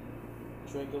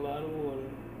 Drink a lot of water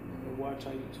and watch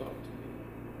how you talk to me.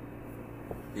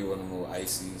 Get one of them little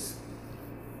ices.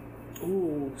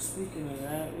 Ooh, speaking of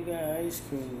that, we got ice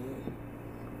cream.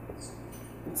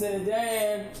 Lieutenant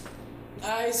Dan,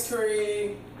 ice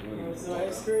cream. You want some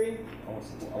ice cream? I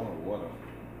want water.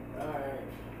 Alright.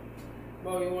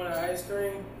 Bo, you want an ice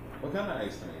cream? What kind of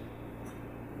ice cream?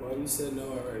 Well, you said no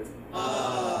already.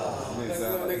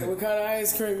 Nigga, What kind of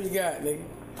ice cream you got, nigga?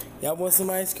 Y'all want some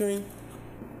ice cream?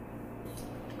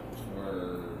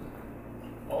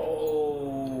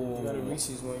 Oh. You got a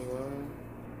Reese's one, you want?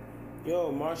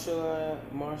 Yo,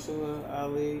 Marshall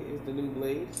Ali is the new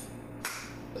Blade.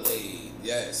 Blade,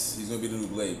 yes, he's gonna be the new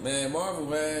Blade. Man, Marvel,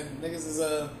 man, niggas is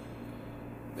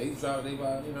they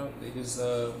just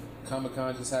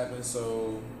Comic-Con just happened,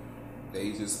 so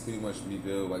they just pretty much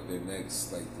revealed like their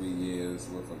next like 3 years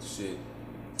worth of shit,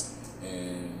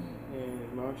 and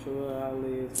Marshall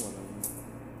Ali is one of them.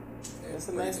 That's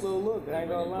a nice little look. I ain't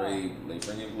gonna lie. They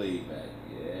bringing Blade back,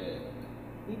 yeah.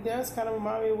 He does kind of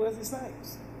remind me of Wesley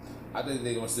Snipes. I think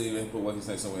they're gonna still even put Wesley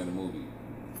Snipes somewhere in the movie.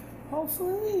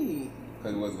 Hopefully.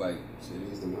 Cause it was like, Shit,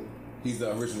 he's the money. he's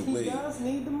the original Blade. He does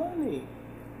need the money.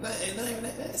 Not even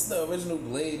that. That's the original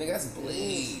Blade, nigga. That's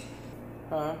Blade.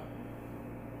 Huh?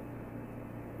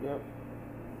 Yep.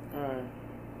 Alright.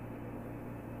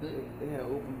 They had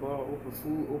open bar, open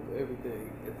food, open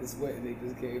everything at this wedding they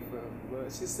just came from.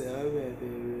 But she said, I'm at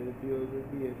there if you're gonna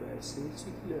be at that shit,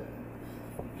 she love.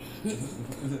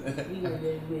 You know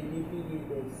that wedding if you get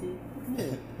that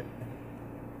shit.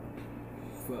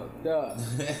 Fucked up.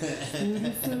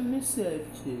 Beautiful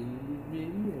reception.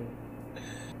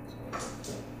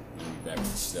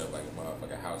 Wrapping shit up like a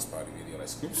motherfucking house party video, like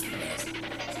screw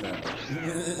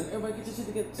Everybody get your shit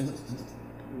together.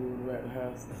 We were at the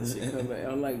house. This shit come back.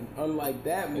 Unlike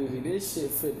that movie, this shit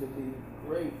fit to be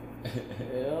great.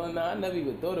 Hell no, I never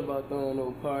even thought about throwing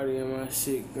no party in my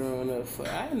shit growing up.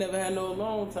 I ain't never had no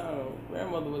alone time.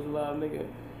 Grandmother was alive, nigga.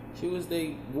 She was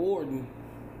the warden.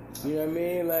 You know what I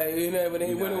mean? Like, you know, when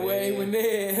they went away, when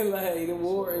they like the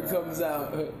warden comes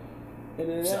out. And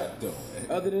then that,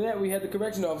 other than that, we had the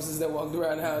correction officers that walked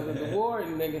around the house with the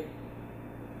warden, nigga.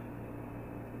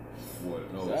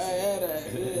 Warden, no. So I had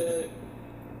that, yeah.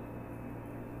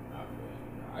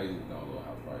 I used to know a little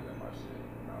house parties at my shit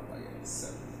when I was like in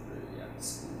 7th grade after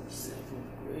school.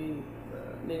 7th grade?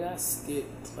 Nigga, I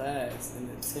skipped class in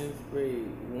the 10th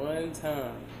grade one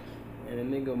time. And the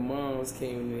nigga moms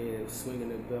came in swinging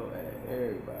the belt at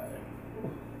everybody.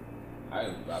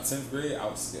 About 10th grade, I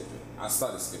was skipping. I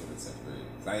started skipping in 10th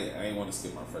grade. I ain't want to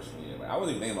skip my freshman year. Like, I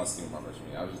wasn't even thinking about skipping my freshman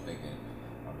year. I was just thinking,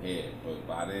 I'm here. But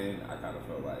by then, I kind of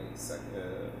felt like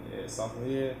sophomore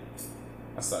year,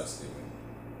 I started skipping.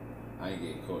 I ain't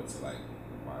getting caught until like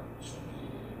my junior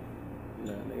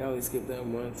year. Nah, nigga, I only skipped that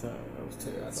one time. I was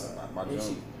terrified. My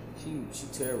she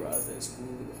terrorized that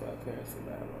school if our parents were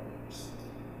not alone.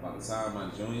 by the time my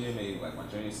junior, maybe like my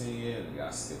junior, senior year, nigga,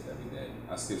 I skipped every day.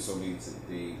 I skipped so many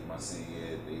days my senior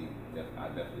year, I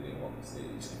definitely didn't walk the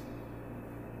stage.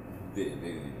 They didn't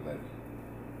even let me.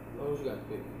 What you got to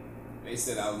pick? They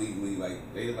said I legally,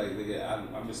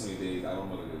 nigga, I'm just saying days, I don't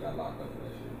know if they got locked up for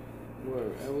that shit.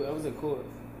 Word. I was in court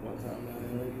one time down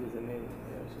there. He was in there.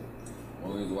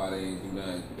 Only reason why they didn't do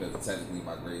nothing because technically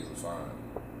my grades were fine.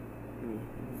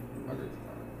 My grades were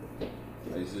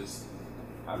fine. It's just,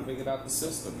 I figured out the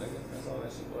system, nigga. That's all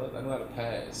that shit was. I knew how to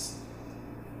pass.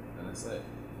 And that's it.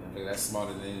 I think that's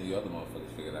smarter than any of the other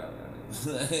motherfuckers figured out.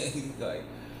 Like,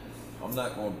 I'm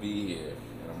not going to be here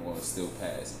and I'm going to still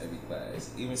pass every class.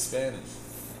 Even Spanish.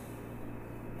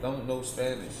 Don't know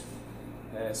Spanish.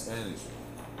 Pass Spanish.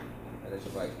 And that's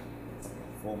just like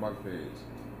 4 mark periods.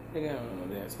 I think I don't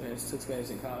know that Spanish. Took Spanish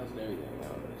in college and everything. I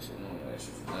don't know that shit. No, that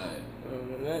shit for 9. I don't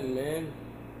know nothing, man.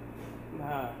 I'm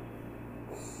high.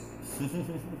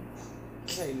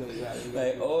 How you know you high?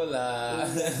 Like, hola.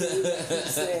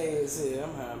 Say shit.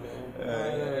 I'm high,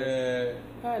 man.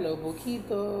 I know,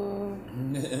 poquito.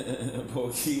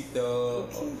 Poquito.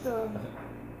 Poquito.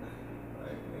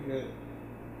 Like, nigga.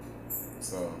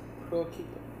 So.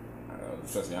 Poquito.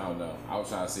 Trust me, I don't know. I was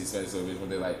trying to see Spanish so bitch when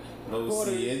they like, no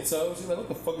siento. She's like, what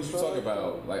the fuck is you talking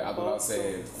about? Like, I thought I was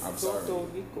saying, I'm sorry.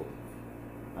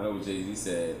 I know what Jay-Z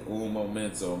said. Un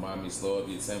momento, mami, slow up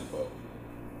your tempo.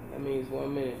 That means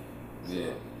 1 minute.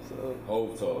 Yeah. So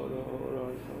Hold on.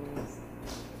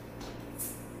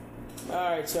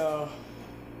 Alright, y'all.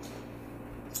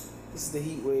 This is the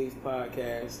HeatWave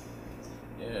podcast.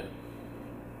 Yeah.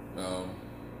 Like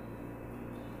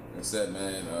I said,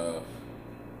 man,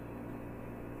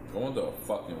 go under a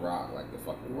fucking rock like the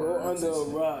fucking Go under a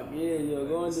rock, yeah, yo.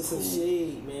 Go under some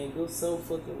shade, man. Go some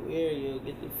fucking where, yo.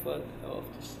 Get the fuck off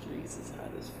the streets. It's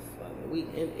hot as fuck. We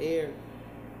in air,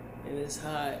 and it's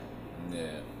hot.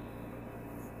 Yeah.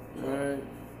 Right.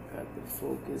 Got the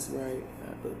focus right.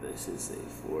 I thought that shit say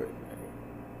Fort, man.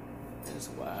 That's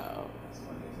wild. It's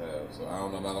funny as hell. So I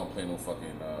don't know. I'm not gonna play no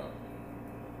fucking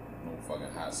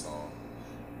hot song.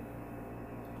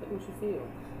 What you feel?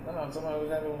 No, somebody was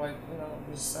having like,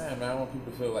 I'm just saying, man. I want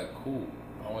people to feel like cool.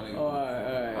 I want to. All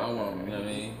right. I want, you know what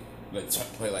I mean? Like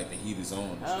play like the heat is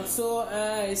on. I'm shit. so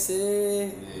icy.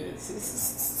 Yeah.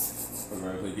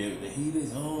 The heat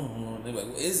is on. They're like,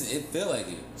 well, it feel like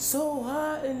it. So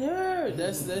hot in here.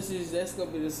 That's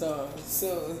gonna be the song.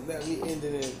 So that we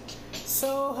ended in.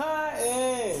 So hot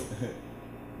in.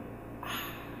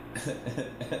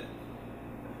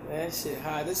 That shit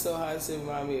hot. It's so hot. It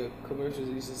remind me of commercials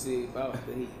we used to see about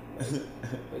the heat.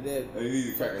 With that, you need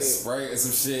to crack a Sprite or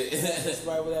some shit.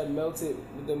 Sprite with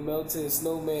the melted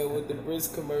snowman with the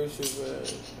brisk commercial, bro.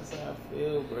 That's how I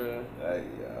feel, bro. Like,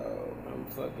 yo. I'm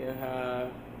fucking high.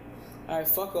 Alright,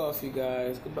 fuck off, you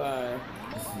guys. Goodbye.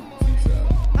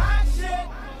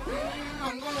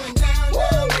 I'm going down,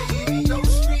 baby. Yo,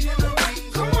 street in the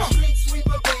rain. Come on. Street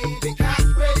sweeper, baby. Got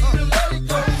ready to let it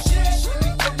go. Shit,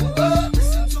 up.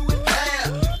 Listen to it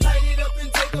loud. Light it up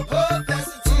and take a puff. That's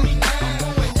it to me now.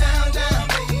 I'm going down,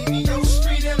 baby. Yo,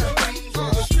 street in the rain.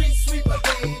 Street sweeper,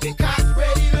 baby. Got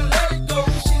ready to let it go.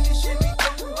 Shimmy,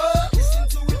 up. Listen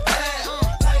to it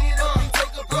loud. Light it up and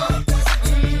take a puff. That's it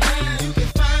to me now. You can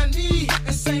find me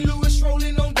in St. Louis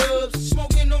rolling on dubs,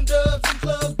 smoking on dubs in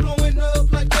clubs, blowing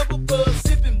up like double buzz,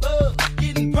 sipping bug,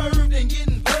 getting perved and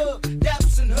getting bugged,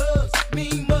 daps and hugs,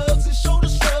 mean mugs and shoulder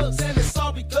shrugs, and it's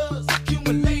all because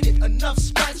accumulated enough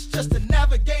scratch just to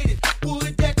navigate it.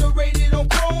 Wood decorated on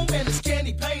chrome and it's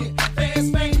candy painted,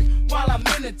 fans painted while I'm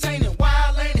entertaining.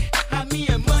 Wild ain't it? How me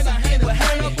and money hand a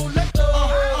hannibal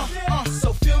liquor.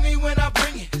 So feel me when I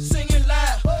bring it, singing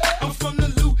loud. I'm from the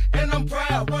loot and I'm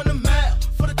proud, run a mile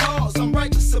for the cause. I'm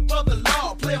righteous above the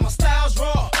law, play my styles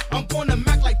raw. I'm gonna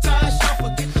Mac like Ty Shaw,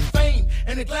 forget the fame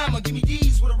and the glamour. Give me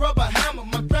these with a rubber hammer.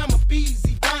 My grandma bees,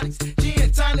 ebonics,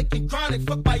 gin, tonic, and chronic.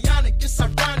 Fuck bionic, it's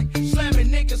ironic. Slamming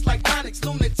niggas like Onyx,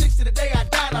 lunatics to the day I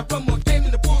died. I run more game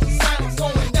than the Bulls and Sonics.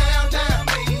 Going down,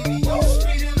 baby. Yo,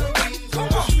 street in the rain.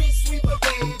 Come on. Street sweeper,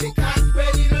 baby. Got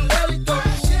ready to let it go.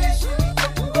 Shit,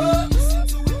 up. Listen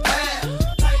to it loud.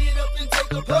 Light it up and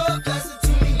take a puff. That's it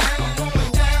to me now. I'm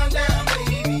going down,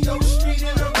 baby. Yo, street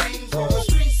in the rain.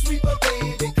 Street sweeper,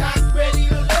 baby. Got ready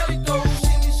to let it go.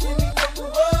 Shimmy,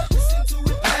 up. Listen to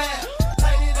it loud.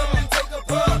 Light it up and take a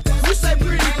puff. You say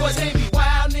pretty boys, they be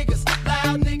wild niggas,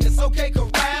 loud niggas, okay,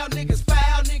 corral niggas,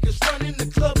 foul niggas, running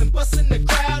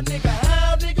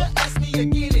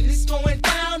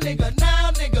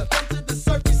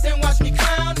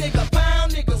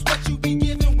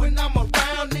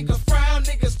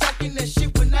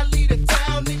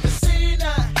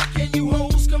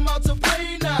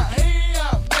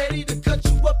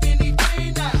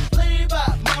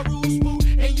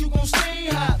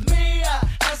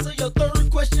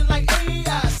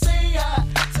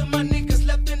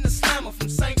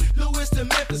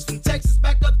gangsters from Texas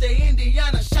back up to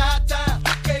Indiana, Chi-Town,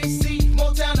 KC,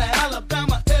 Motown to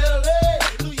Alabama,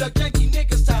 LA, New York Yankee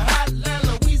niggas to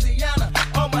Hotland, Louisiana.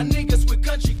 All my niggas with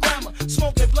country grammar,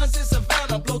 smoking blunts in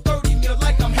Savannah, blow 30 mil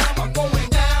like I'm Hammer, going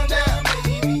down, down,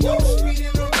 baby. Yo, street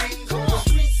in the Range Rover,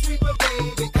 street sweeper,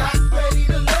 baby. Got ready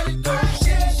to let it go.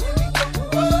 Shimmy, shimmy,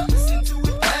 go up, listen to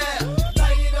it loud.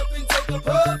 Light it up and take a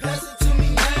puff, pass it to me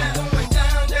now. Going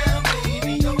down, down,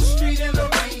 baby. Yo, street in the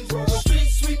Range Rover, street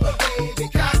sweeper, baby.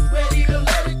 Got ready to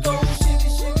let it go. Shimmy,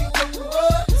 shimmy, go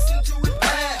up, listen to it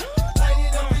loud. Light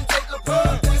it up and take a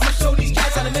puff. I'ma show these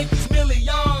cats how to make these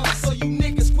millions. So you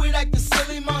niggas quit acting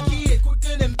silly, man. Kid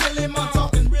quicker than Billy, man.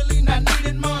 Talking really not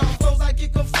needed, man. Flows I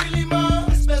get them freely,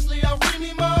 man. Especially I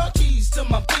me, man. Keys to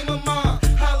my beamer, man.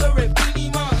 Holler at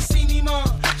Beanie, man. See me, man.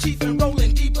 Chief and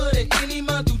rolling deeper than any,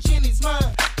 man. Through Jenny's, man.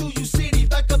 Through you city,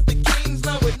 back up the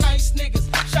Kingsland with nice niggas.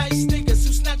 Shice niggas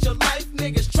who snatch your life,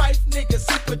 niggas. Trife niggas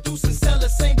who produce and sell the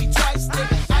same be twice,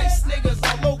 niggas. Ice niggas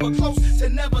all over close to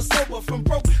never sober. From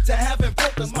broke to having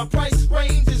broke, 'cause my